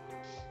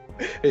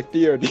 "Hey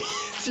Theo, do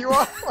you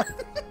want one?"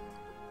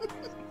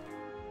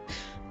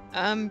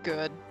 I'm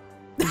good.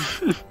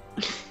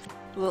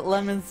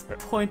 Lemons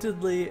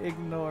pointedly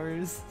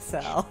ignores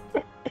Sal.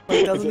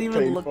 Like, doesn't it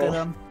even look at painful?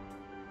 him.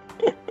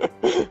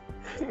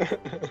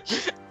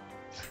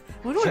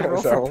 What do I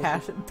roll Sal. for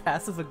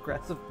passive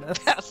aggressiveness?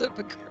 Passive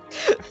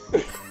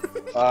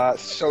aggressive.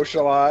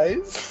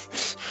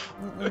 Socialize.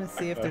 Let me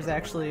see if there's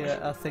actually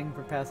a thing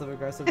for passive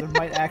aggressive. There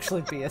might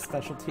actually be a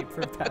specialty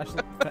for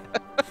passive.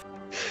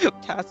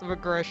 Passive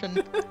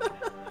aggression.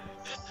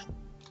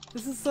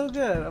 This is so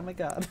good. Oh my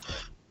god.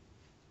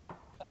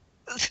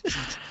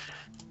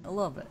 I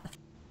love it.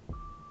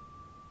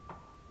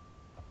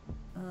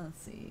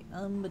 Let's see.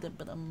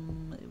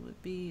 It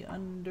would be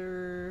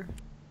under.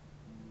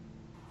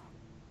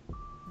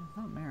 There's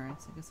no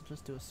merits. I guess I'll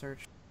just do a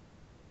search.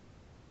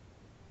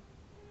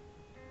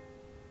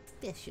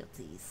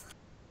 Specialties.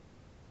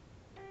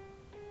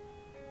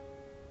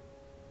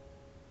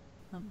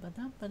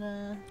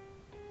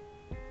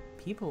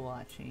 People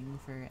watching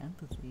for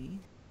empathy.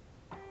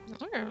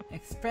 Oh.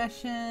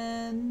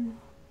 Expression.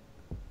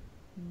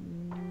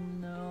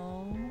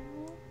 No.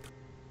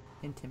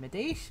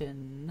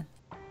 Intimidation.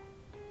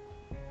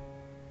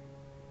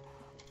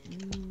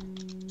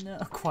 No.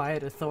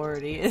 Quiet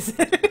authority. Is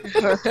it? Is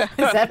that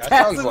sounds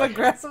passive like-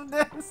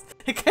 aggressiveness?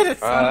 It kind of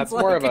sounds That's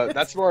more like of a. it.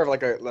 That's more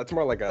like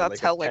a That's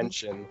Helen.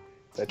 tension.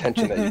 The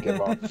tension that you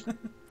give off.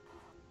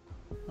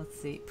 Let's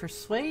see.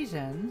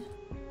 Persuasion.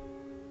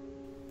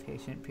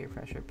 Patient, peer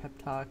pressure, pep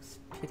talks,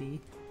 pity,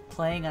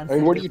 playing on. I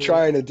mean, what are you sympathy.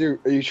 trying to do?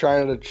 Are you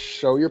trying to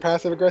show your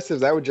passive aggressive?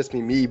 That would just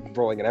be me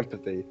rolling an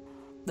empathy.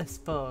 I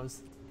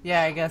suppose.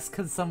 Yeah, I guess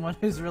because someone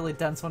who's really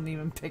dense wouldn't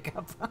even pick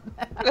up on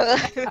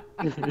that.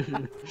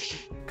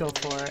 Go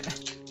for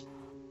it.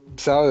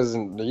 Sal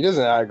doesn't. He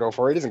doesn't know how to go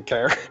for it. He doesn't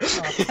care.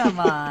 Oh, come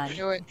on.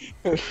 Do it.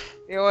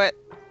 Do it.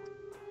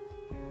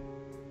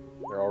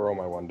 Here, I'll roll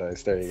my one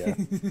dice. There you go.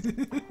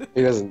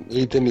 He doesn't.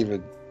 He didn't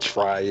even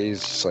try.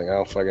 He's just like,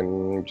 oh, fucking,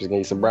 I'm just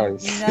gonna eat some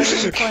brownies.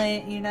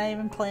 You're not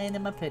even playing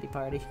in my pity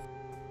party.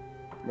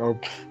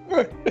 Nope.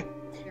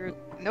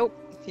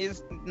 Nope.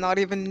 He's not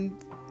even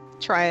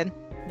trying.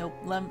 Nope.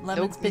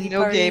 Lemon's pity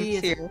no party games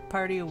is here. a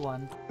party of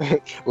one.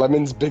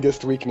 Lemon's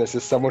biggest weakness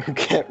is someone who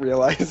can't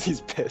realize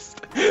he's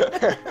pissed.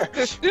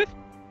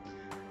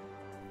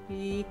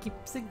 He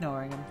keeps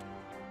ignoring him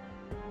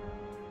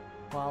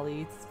while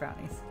he eats his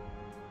brownies.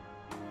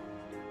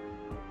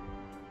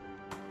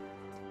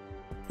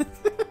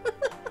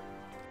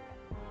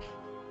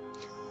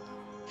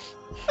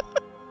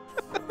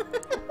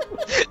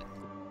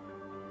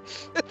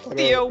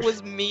 Theo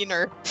was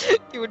meaner.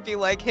 He would be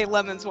like, "Hey,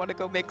 Lemons, want to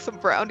go make some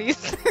brownies?"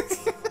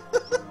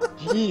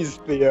 Jeez,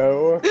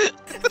 Theo.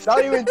 It's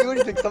not even do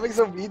anything. Something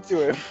so mean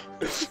to him.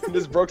 He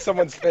just broke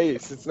someone's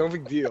face. It's no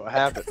big deal. It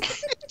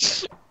happens.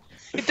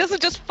 It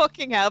doesn't just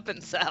fucking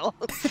happen, Sal.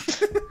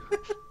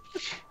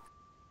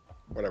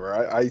 Whatever.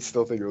 I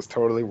still think it was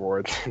totally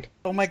warranted.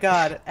 Oh my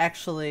god,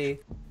 actually,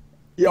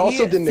 He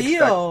also didn't expect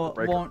Theo to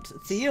break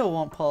Theo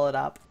won't pull it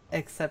up,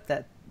 except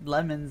that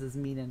Lemons is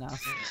mean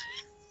enough.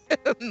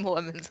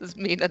 Lemons is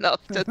mean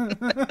enough to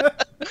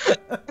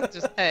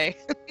just, hey.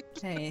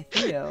 Hey,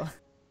 Theo,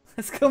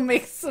 let's go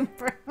make some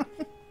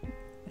brownies.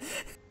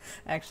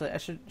 Actually,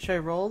 should I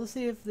roll to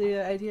see if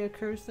the idea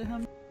occurs to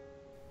him?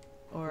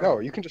 Or No,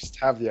 you can just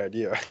have the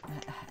idea.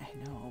 I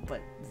know,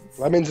 but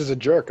Lemons is a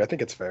jerk. I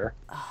think it's fair.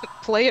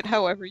 Play it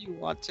however you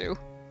want to.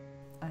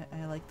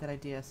 I like that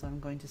idea, so I'm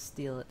going to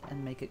steal it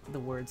and make the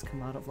words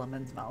come out of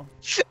Lemon's mouth.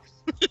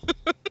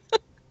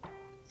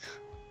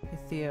 Hey,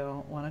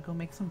 Theo, want to go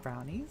make some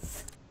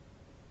brownies?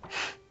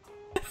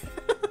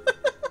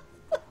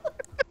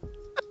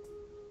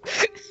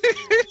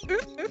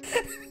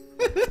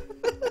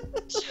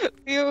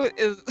 Theo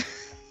is...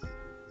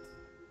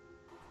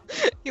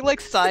 He like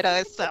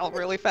side-eyes Sal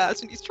really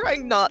fast, and he's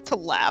trying not to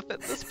laugh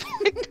at this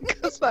point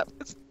because that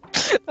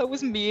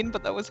was mean,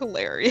 but that was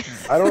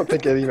hilarious. I don't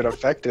think it even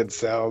affected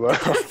Sal though.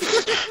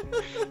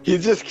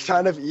 He's just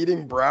kind of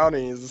eating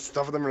brownies,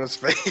 stuffing them in his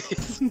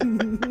face.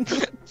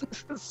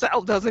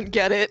 Sal doesn't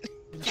get it.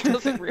 He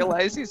doesn't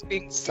realize he's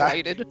being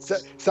slighted.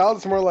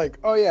 Sal's more like,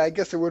 oh yeah, I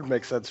guess it would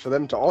make sense for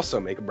them to also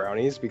make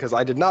brownies because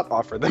I did not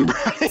offer them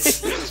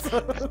brownies.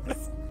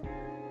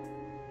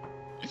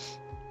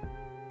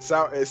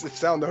 Sal, if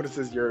Sal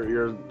notices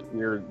your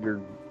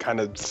kind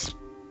of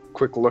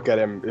quick look at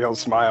him, he'll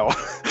smile.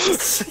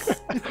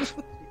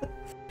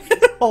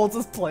 Holds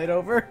his plate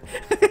over.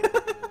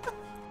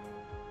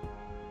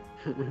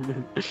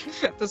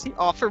 Does he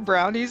offer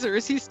brownies, or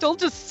is he still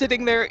just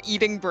sitting there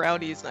eating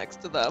brownies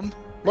next to them?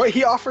 Well,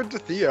 he offered to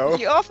Theo.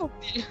 He offered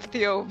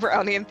Theo a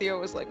brownie, and Theo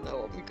was like,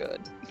 no, I'm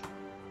good.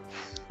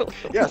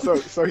 Yeah, so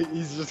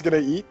he's just gonna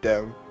eat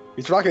them.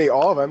 He's not gonna eat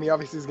all of them. He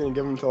obviously is gonna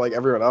give them to like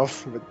everyone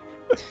else. But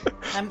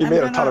he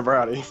made a ton of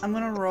brownies. I'm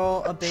gonna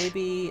roll a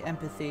baby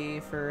empathy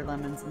for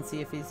Lemons and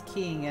see if he's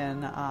keying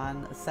in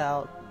on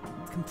Sal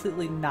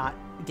completely not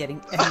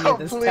getting any of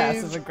this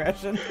passive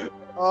aggression.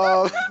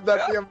 Oh,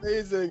 that'd be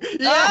amazing.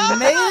 Yeah,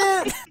 made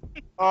it.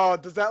 Oh,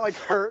 does that like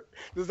hurt?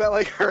 Does that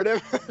like hurt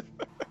him?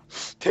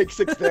 Take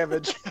 6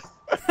 damage.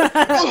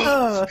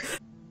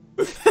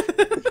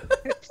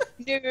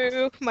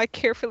 No, my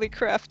carefully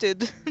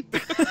crafted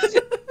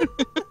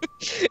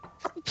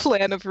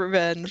plan of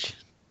revenge.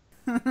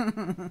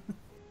 Gotta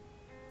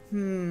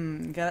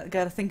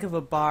think of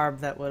a barb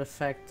that would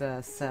affect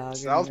Sal.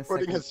 Sal's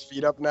putting his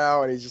feet up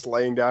now, and he's just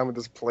laying down with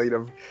this plate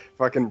of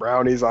fucking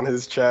brownies on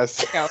his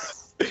chest. Oh,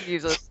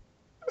 Jesus.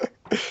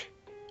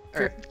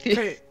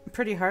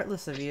 Pretty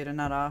heartless of you to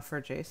not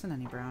offer Jason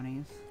any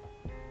brownies.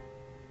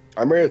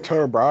 I made a ton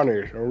of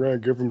brownies. I'm gonna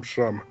give him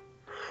some.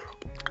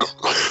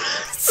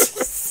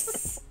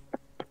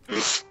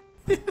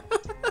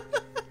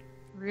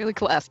 Really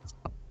classy.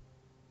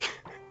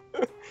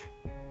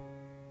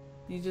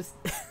 You just...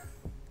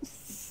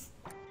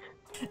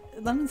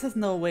 Lemons has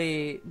no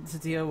way to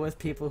deal with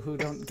people who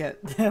don't get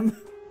him.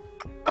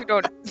 We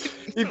don't...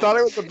 He thought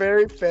it was a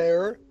very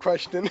fair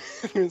question.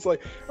 He was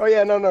like, oh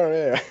yeah, no,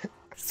 yeah.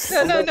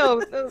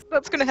 No,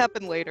 that's gonna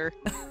happen later.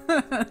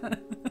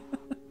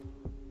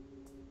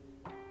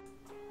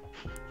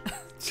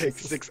 Take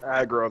 6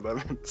 aggro them.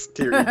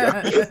 Here you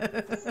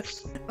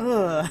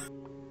go. Ugh.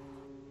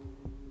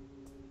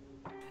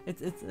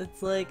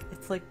 It's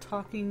like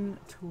talking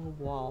to a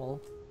wall.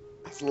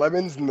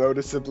 Lemon's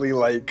noticeably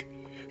like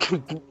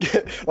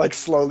like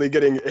slowly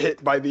getting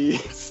hit by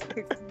these.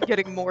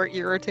 Getting more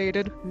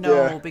irritated. No,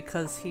 Yeah.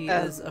 because he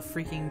is a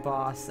freaking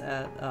boss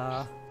at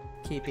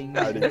keeping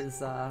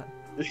his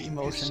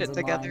emotions Shit in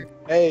together.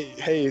 line.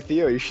 Hey,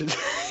 Theo, you should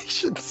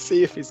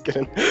see if he's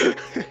getting.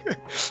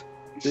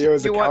 Theo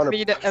is You a want counter.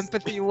 me to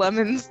empathy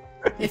Lemons?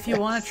 If you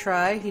want to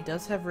try, he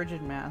does have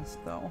rigid mask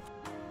though.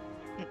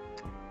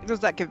 Does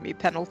that give me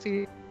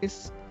penalties?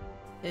 It's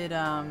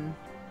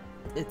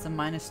a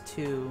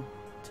 -2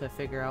 to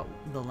figure out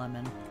the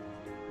lemon.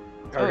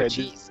 Oh, Okay,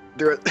 jeez.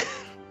 do it.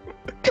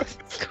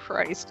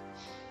 Christ.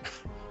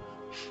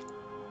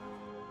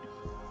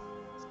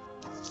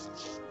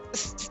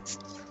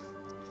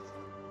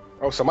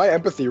 Oh, so my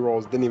empathy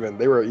rolls didn't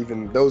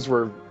even. Those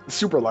were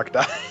super luck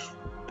die.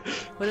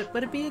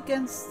 Would it be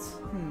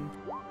against?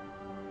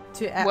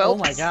 Well- oh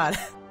my god!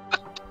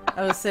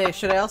 I would say,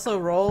 should I also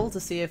roll to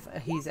see if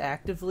he's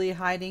actively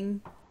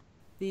hiding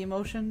the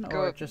emotion,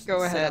 or just go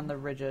sit ahead. on the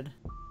rigid?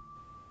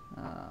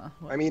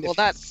 I mean, Well,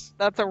 if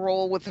that's a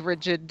roll with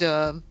rigid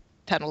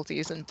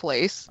penalties in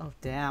place. Oh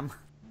damn!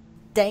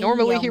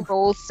 Normally he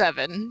rolls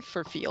 7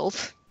 for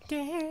field.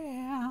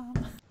 Damn!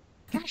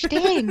 Gosh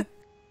dang!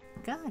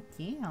 God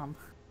damn!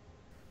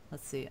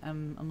 Let's see.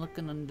 I'm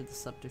looking under the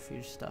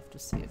subterfuge stuff to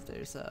see if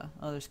there's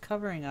there's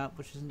covering up,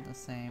 which isn't the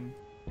same.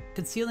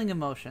 Concealing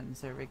emotions.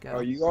 There we go. oh,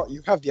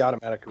 you have the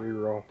automatic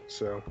reroll,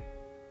 so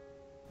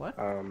What?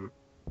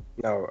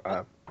 no,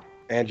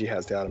 Angie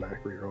has the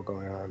automatic reroll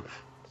going on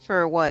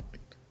For what?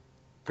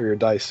 for your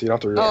dice, so you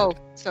don't have to reroll.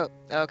 Oh, so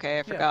okay,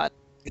 I forgot.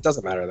 It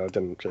doesn't matter though. It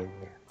didn't change.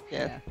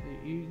 Yeah.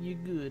 You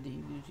good,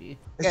 you Gucci.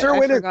 Is Yeah, there a I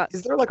way forgot.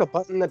 Is there like a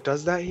button that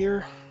does that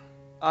here?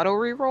 Auto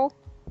reroll?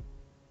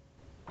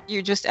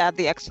 You just add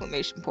the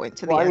exclamation point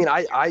to the Well, I end.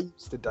 mean, I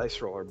use the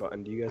dice roller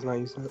button. Do you guys not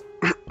use that?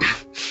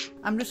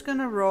 I'm just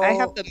gonna roll. I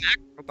have the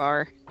macro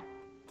bar.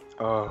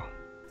 Oh.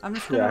 I'm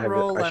just Yeah, I gonna have it.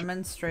 roll I should-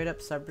 lemon straight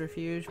up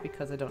subterfuge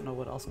because I don't know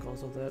what else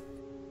goes with it.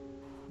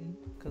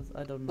 Because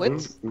I don't know.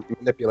 Wits?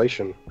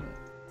 Manipulation.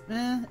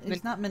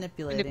 It's not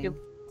manipulating.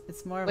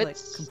 It's more of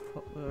Wits?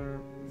 like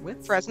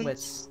wits. Presence?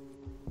 Wits.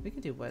 We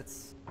could do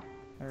wits.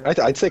 Or-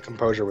 I'd say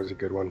composure was a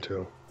good one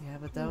too. yeah,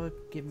 but that would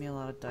give me a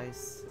lot of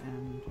dice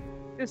and.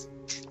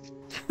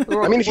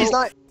 I mean, if he's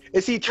not,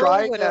 is he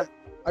trying roll it to? up.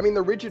 I mean,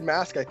 the rigid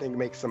mask I think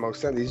makes the most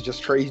sense. He's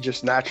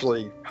just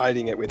naturally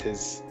hiding it with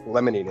his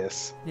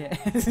lemoniness. Yeah.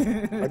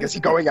 Like, is he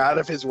going out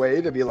of his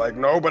way to be like,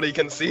 nobody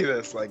can see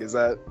this? Like, is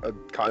that a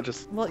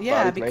conscious? Well,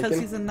 yeah, thought he's because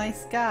making? he's a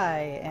nice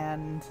guy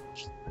and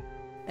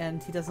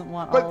he doesn't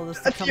want But all of this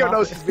to come Theo off.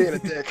 knows he's being a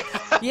dick.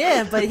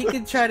 Yeah, but he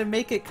could try to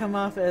make it come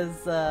off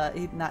as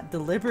he not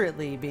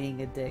deliberately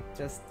being a dick,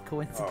 just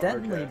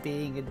coincidentally okay.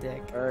 being a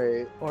dick, All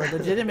right. or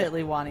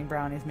legitimately wanting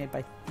brownies made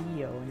by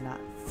Theo and not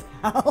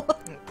Sal.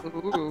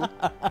 Ooh.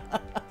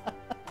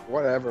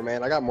 Whatever,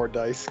 man. I got more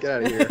dice. Get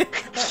out of here.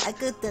 I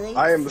could do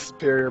I am the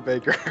superior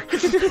baker.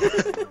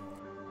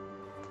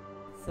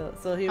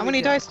 So here How we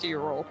many go. dice do you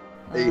roll?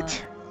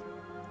 8.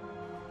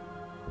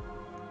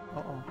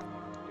 Uh-oh.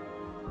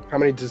 How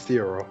many does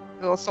Theo roll?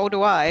 Well, so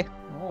do I.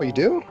 Oh, you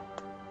do?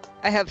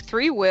 I have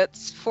 3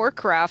 wits, 4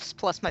 crafts,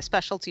 plus my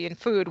specialty in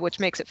food, which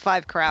makes it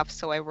 5 crafts,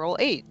 so I roll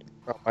 8.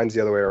 Oh, mine's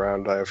the other way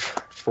around. I have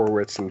 4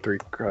 wits and 3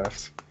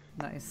 crafts.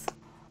 Nice.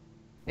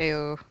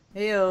 Ew.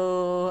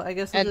 Heyo. I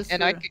guess we'll just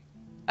And do-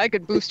 I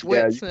could boost Yeah,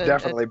 wits. you and-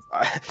 definitely.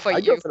 fight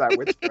I go you. for that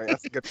wits point.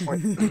 That's a good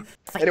point.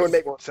 And it would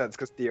make more sense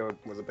because Theo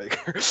was a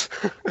baker.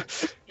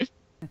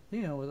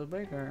 Theo was a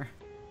baker.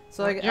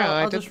 So I, Yeah,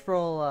 I'll I did- just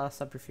roll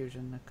subterfuge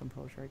and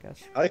composure, I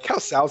guess. I like how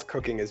Sal's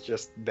cooking is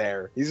just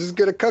there. He's just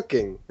good at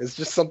cooking. It's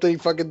just something he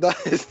fucking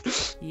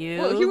does. You.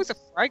 Well, he was a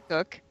fry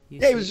cook. you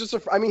Yeah, he was see-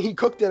 just I mean, he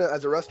cooked in it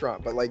as a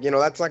restaurant, but like,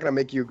 that's not gonna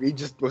make you. He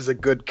just was a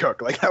good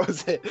cook. Like that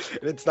was it.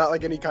 And it's not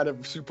like any kind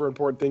of super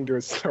important thing to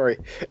his story.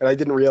 And I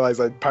didn't realize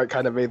I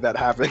kind of made that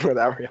happen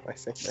without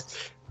realizing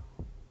it.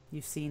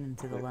 You've seen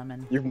into the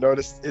lemon. You've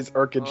noticed his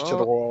urkage to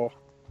the Oh. wall.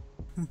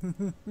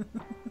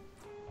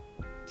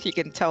 He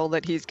can tell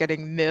that he's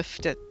getting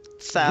miffed at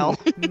Sal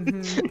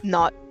Mhm.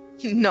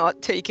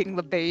 not taking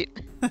the bait.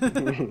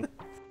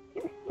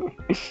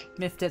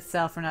 Miffed at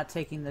Sal for not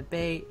taking the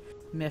bait.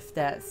 Miffed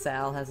that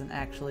Sal hasn't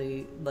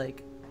actually,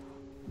 like,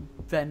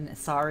 been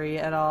sorry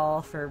at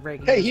all for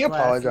breaking Hey, his he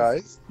glasses.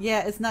 apologized.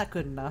 Yeah, it's not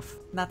good enough.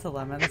 Not to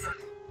lemons.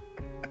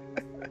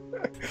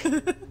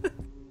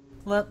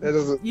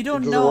 You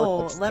don't it doesn't know.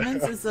 work.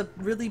 Lemons is a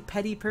really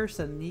petty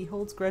person. He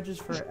holds grudges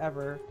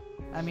forever.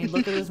 I mean,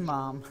 look at his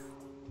mom.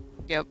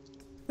 Yep.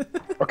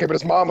 Okay, but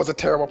his mom was a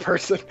terrible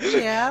person.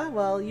 Yeah,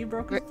 well, you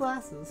broke his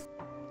glasses.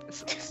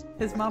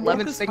 His mom broke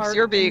Lemons his thinks heart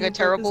you're and being you a broke his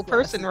terrible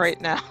person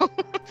glasses. right now.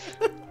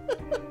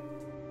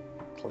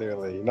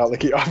 Clearly, not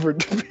like he offered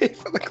to pay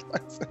for the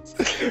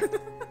glasses.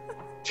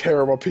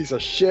 Terrible piece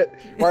of shit.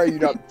 Why are you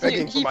not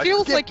begging for He my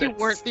feels like you forgiveness?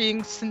 weren't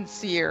being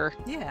sincere.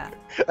 Yeah.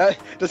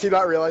 Does he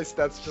not realize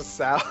that's just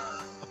Sal?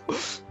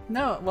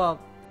 No, well,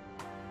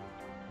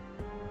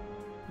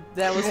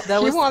 that was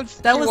He wants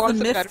that he was the wants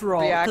a miffed better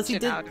roll because he reaction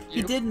did out of he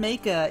you.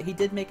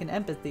 did make an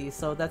empathy,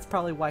 so that's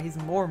probably why he's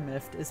more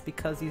miffed is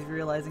because he's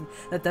realizing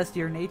that that's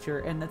your nature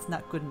and that's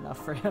not good enough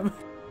for him.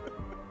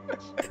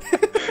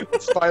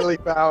 It's finally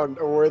found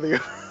a worthy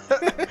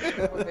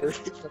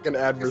fucking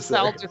adversary.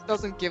 Sal just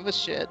doesn't give a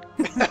shit.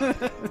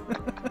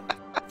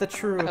 The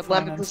true And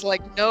opponent. Lemon is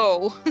like,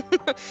 no,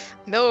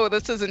 no,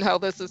 this isn't how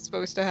this is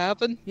supposed to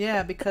happen.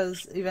 Yeah,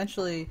 because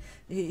eventually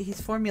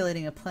he's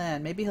formulating a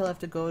plan. Maybe he'll have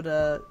to go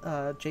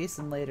to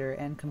Jason later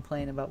and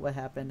complain about what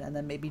happened, and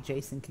then maybe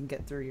Jason can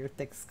get through your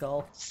thick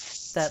skull.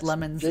 That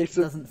Lemons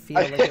Jason- doesn't feel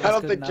I, like it was I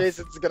don't good think enough.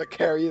 Jason's gonna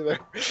care either.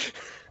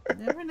 You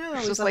never know.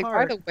 It's It was just a like,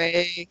 heart. by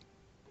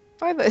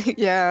the way,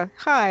 yeah,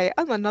 hi,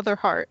 I'm another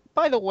heart.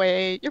 By the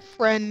way, your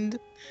friend,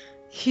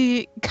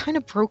 he kind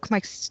of broke my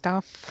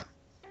stuff,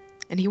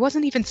 and he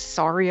wasn't even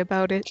sorry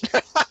about it.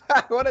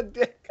 What a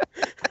dick.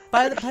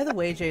 By the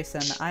way,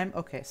 Jason, I'm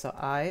okay. So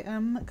I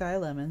am Guy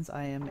Lemons.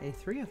 I am a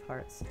 3 of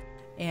hearts,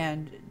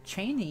 and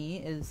Cheney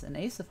is an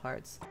ace of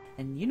hearts.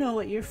 And you know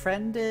what your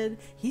friend did?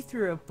 He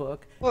threw a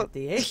book Well, at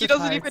the ace he of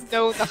doesn't hearts. even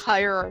know the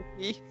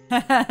hierarchy.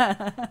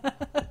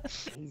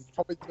 He's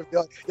probably gonna be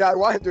like, yeah, I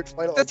want him to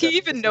explain it. Does he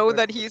even know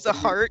that he's a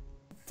heart?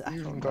 I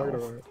He's don't talking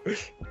know. about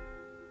it.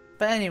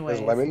 But anyways,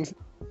 There's lemons.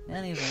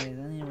 anyways.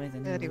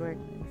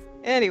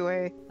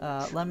 Anyway,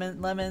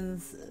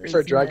 Lemons. For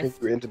is dragging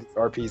miffed. you into the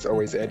RP is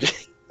always edgy.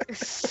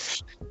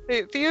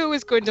 Theo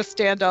is going to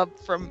stand up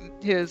from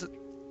his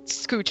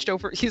scooched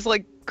over. He's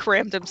like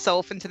crammed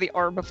himself into the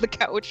arm of the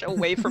couch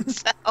away from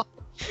Sal.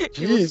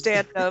 He will Jeez.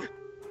 stand up.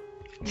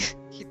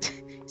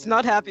 He's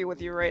not happy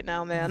with you right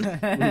now, man.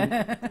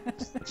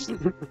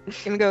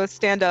 He's gonna go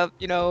stand up,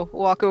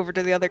 walk over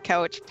to the other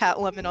couch,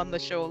 pat Lemon on the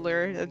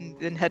shoulder, and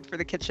then head for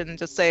the kitchen and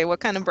just say what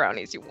kind of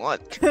brownies you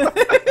want.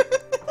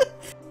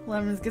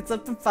 Lemons gets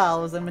up and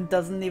follows him and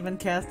doesn't even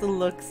cast a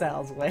look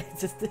Sal's way.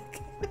 Just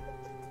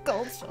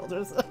cold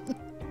shoulders him.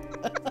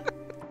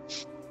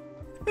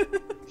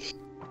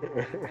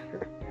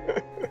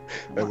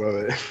 I love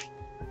it.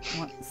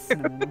 Want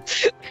cinnamon.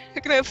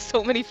 You're gonna have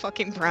so many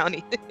fucking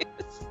brownies.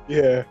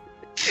 Yeah.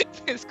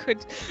 There's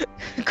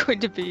going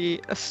to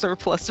be a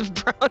surplus of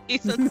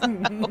brownies in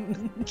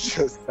the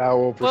house. Sal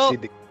will Well-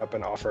 proceed to get up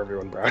and offer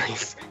everyone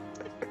brownies.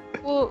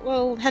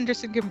 Well,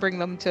 Henderson can bring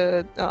them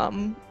to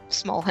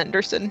small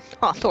Henderson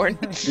Hawthorne.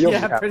 You'll Yeah,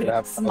 have to pretty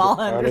have small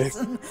other brownies.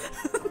 Henderson.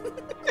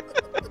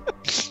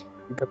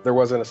 Because there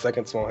wasn't a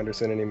second small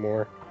Henderson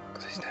anymore.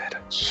 Because he's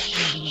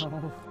dead.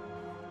 No.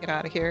 Get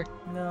out of here.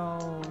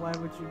 No, why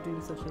would you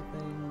do such a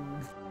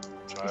thing?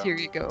 Here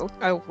you go.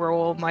 I'll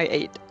roll my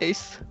 8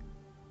 dice.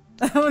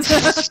 Oh,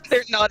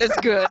 They're not as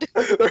good.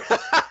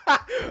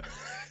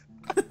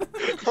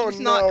 Oh It's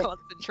not no!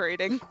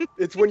 concentrating.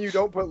 It's when you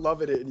don't put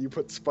love in it and you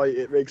put spite,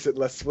 it makes it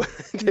less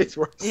taste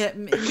worse. yeah,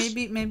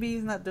 maybe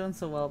he's not doing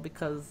so well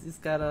because he's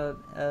got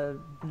a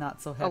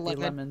not so happy lemon.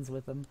 lemons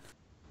with him.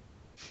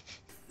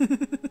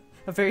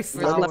 A very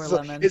sour Lemon's,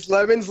 lemon. Is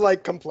Lemon's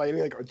like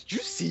complaining like, oh, did you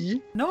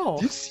see? No,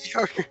 Did you see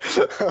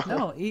how?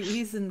 no,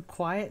 he's in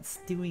quiet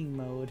stewing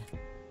mode.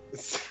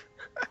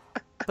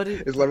 But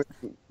Is Lemon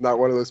not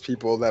one of those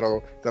people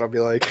that'll be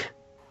like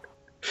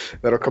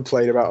that'll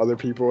complain about other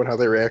people and how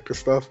they react to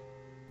stuff?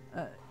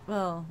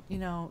 well,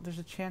 there's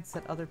a chance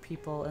that other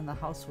people in the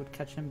house would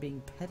catch him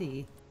being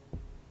petty.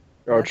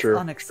 Oh, That's true.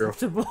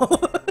 unacceptable.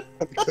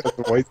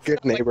 True. He's a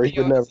good neighbor. He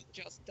Theo would never. hasn't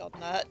just done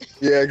that.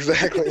 Yeah,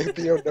 exactly.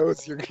 Theo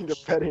knows you're gonna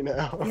get petty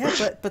now.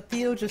 Yeah, but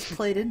Theo just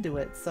played into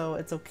it, so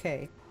it's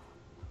okay.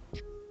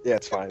 Yeah,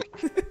 it's fine.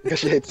 Because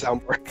she hates Sal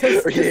more.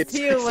 Because Or he hates-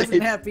 Theo he wasn't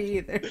hates- happy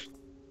either.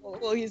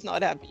 Well, he's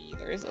not happy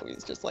either, so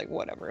he's just like,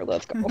 whatever,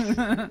 let's go.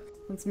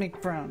 Let's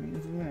make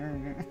brownies.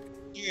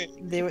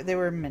 They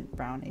were mint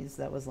brownies.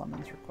 That was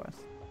Lemon's request.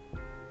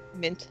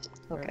 Mint.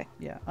 Or- Okay.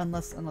 Yeah,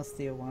 unless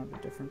Theo wanted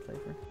a different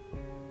flavor.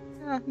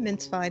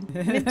 Mint's fine.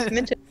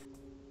 Mint.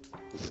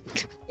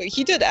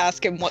 He did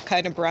ask him what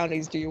kind of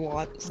brownies do you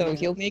want, so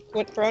he'll make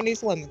what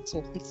brownies Lemons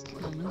wants.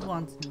 Lemon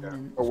wants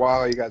mint. But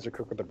while you guys are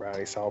cooking the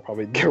brownies, Sal will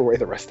probably give away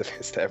the rest of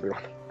his to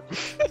everyone.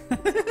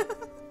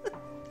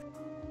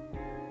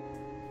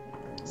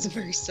 It's a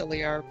very silly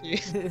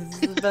RP. This is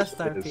the best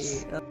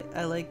RP.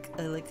 I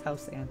like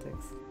house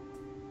antics.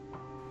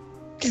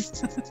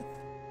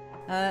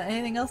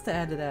 Anything else to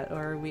add to that,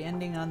 or are we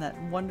ending on that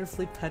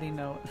wonderfully petty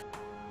note?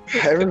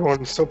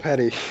 Everyone's so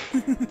petty.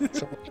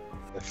 So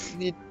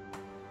You-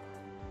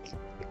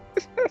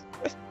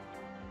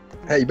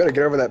 hey, you better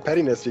get over that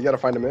pettiness. You gotta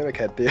find a mimic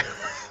head, Theo.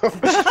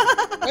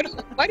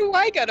 why do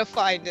I gotta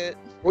find it?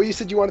 Well, you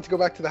said you wanted to go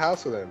back to the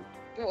house with him.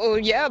 Well,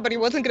 yeah, but he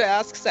wasn't gonna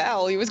ask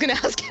Sal. He was gonna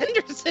ask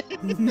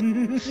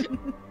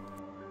Henderson.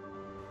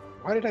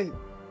 Why did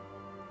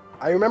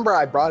I remember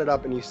I brought it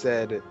up and you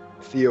said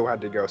Theo had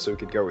to go so he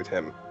could go with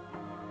him.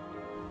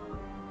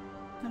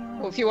 I don't know.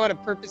 Well, if you want to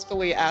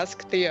purposefully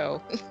ask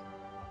Theo,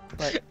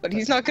 but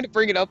he's not gonna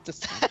bring it up to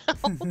Sal.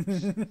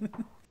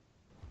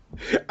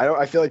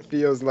 I feel like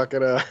Theo's not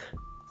gonna.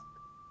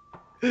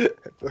 I feel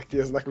like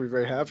Theo's not gonna be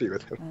very happy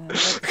with him.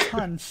 That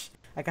punch.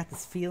 I got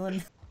this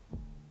feeling.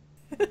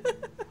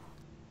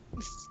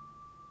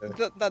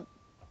 that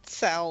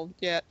Sal,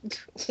 yeah,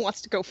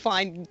 wants to go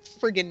find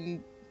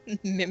friggin'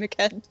 Mimic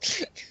Head.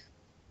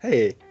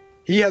 Hey,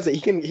 he has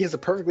a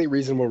perfectly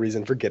reasonable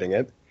reason for getting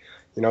it.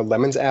 You know,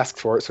 Lemons asked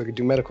for it so he could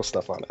do medical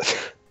stuff on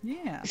it.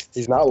 Yeah.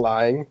 He's not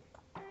lying.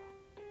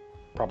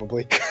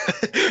 Probably.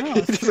 No, He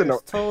it's, doesn't true. know.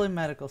 It's totally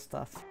medical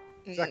stuff.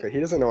 Exactly. He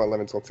doesn't know what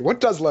Lemons wants to. What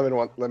does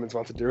Lemons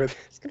want to do with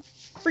it?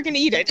 Friggin'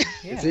 eat it.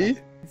 Yeah. Is he?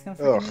 He's gonna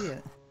freaking Ugh. eat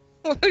it.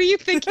 What do you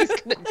think he's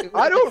gonna do?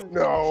 I don't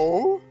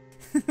know.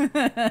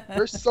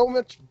 There's so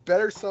much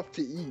better stuff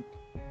to eat.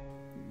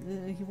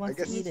 He wants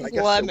guess to eat I it.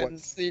 guess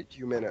Lemons.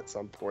 Human at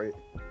some point.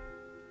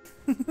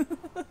 Why,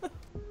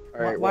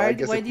 Alright, well, I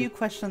guess why if do you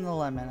question the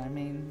lemon? I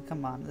mean,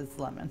 come on, it's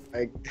lemon.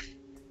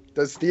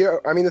 Does Theo?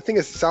 I mean, the thing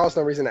is, Sal has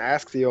no reason to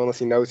ask Theo unless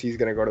he knows he's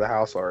gonna go to the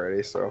house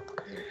already. So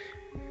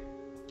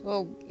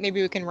Well,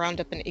 maybe we can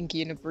round up an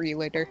Inky and a Bree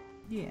later,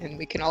 Yeah. and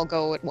we can all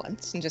go at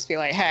once and just be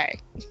like, hey.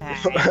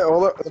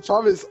 well, the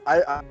problem is,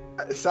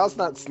 Sal's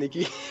not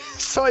sneaky,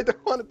 so I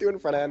don't want to do it in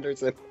front of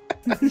Henderson.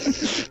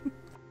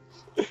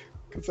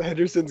 Because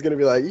Henderson's gonna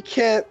be like, you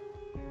can't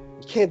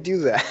do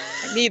that.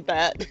 I need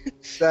that.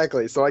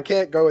 Exactly. So I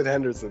can't go with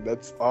Henderson.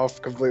 That's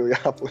off completely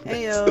off limits.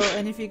 Heyo,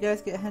 and if you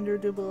guys get Hender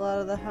Double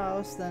out of the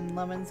house, then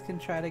Lemons can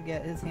try to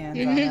get his hands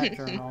on that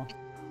journal.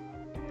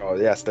 Oh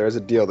yes, there is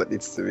a deal that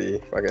needs to be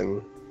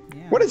fucking.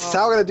 Yeah. What is Well-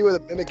 Sal gonna do with a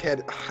mimic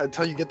head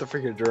until you get the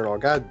freaking journal?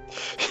 God,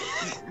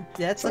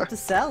 That's up to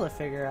Sal to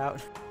figure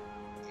out.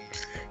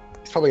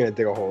 he's probably gonna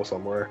dig a hole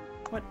somewhere.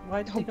 What? Why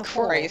Oh, dig a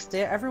hole? Christ.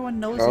 Everyone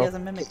knows No, he has a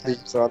mimic head.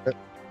 sleeps on it.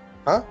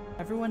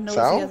 Everyone knows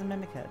Sal? he has a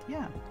mimic head.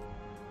 Yeah.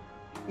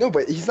 No,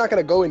 but he's not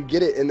gonna go and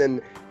get it and then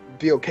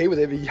be okay with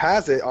it. If he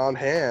has it on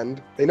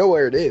hand, they know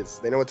where it is.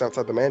 They know it's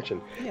outside the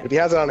mansion. Yeah. If he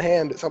has it on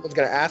hand, someone's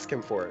gonna ask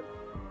him for it.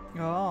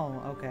 Oh,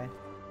 okay.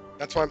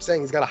 That's why I'm saying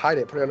he's gotta hide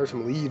it, put it under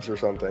some leaves or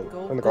something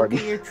Go, in the go garden.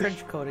 get your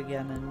trench coat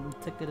again and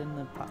stick it in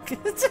the pocket.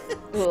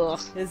 Ugh.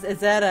 Is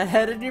that a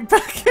head in your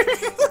pocket?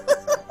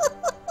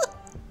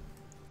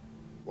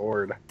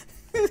 Lord.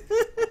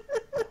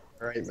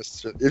 Alright,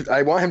 Mr.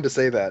 I want him to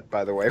say that,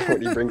 by the way,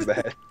 when he brings the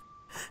head.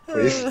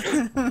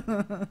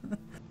 Please.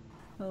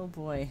 Oh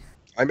boy.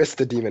 I missed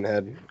the demon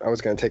head. I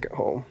was gonna take it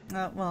home.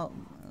 Well,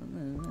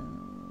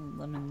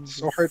 Lemon's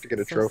So hard to get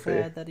a so trophy.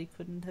 sad that he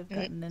couldn't have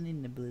gotten any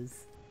nibblers.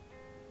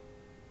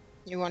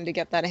 You wanted to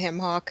get that ham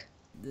hock?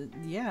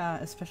 Yeah,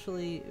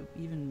 especially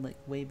even like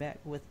way back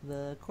with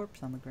the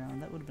corpse on the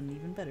ground. That would have been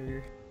even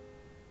better.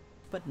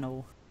 But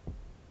no.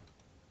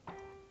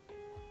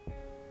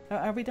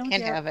 Are we done?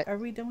 Can't with the, have it. Are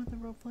we done with the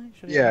roleplay?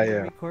 Should Yeah, I end the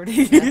yeah.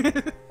 recording?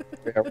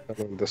 Yeah, we're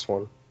done with this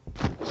one.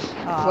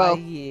 Aw, Well-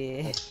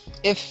 yeah.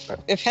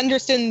 If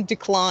Henderson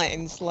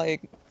declines,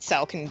 like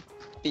Sal can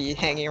be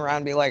hanging around,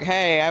 and be like,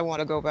 "Hey, I want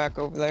to go back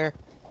over there,"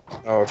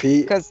 Oh, if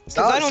he... because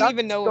I don't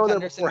even know go if there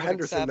Henderson before would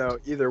Henderson,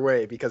 accept. though, either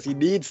way, because he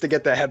needs to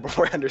get the head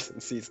before Henderson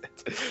sees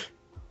it.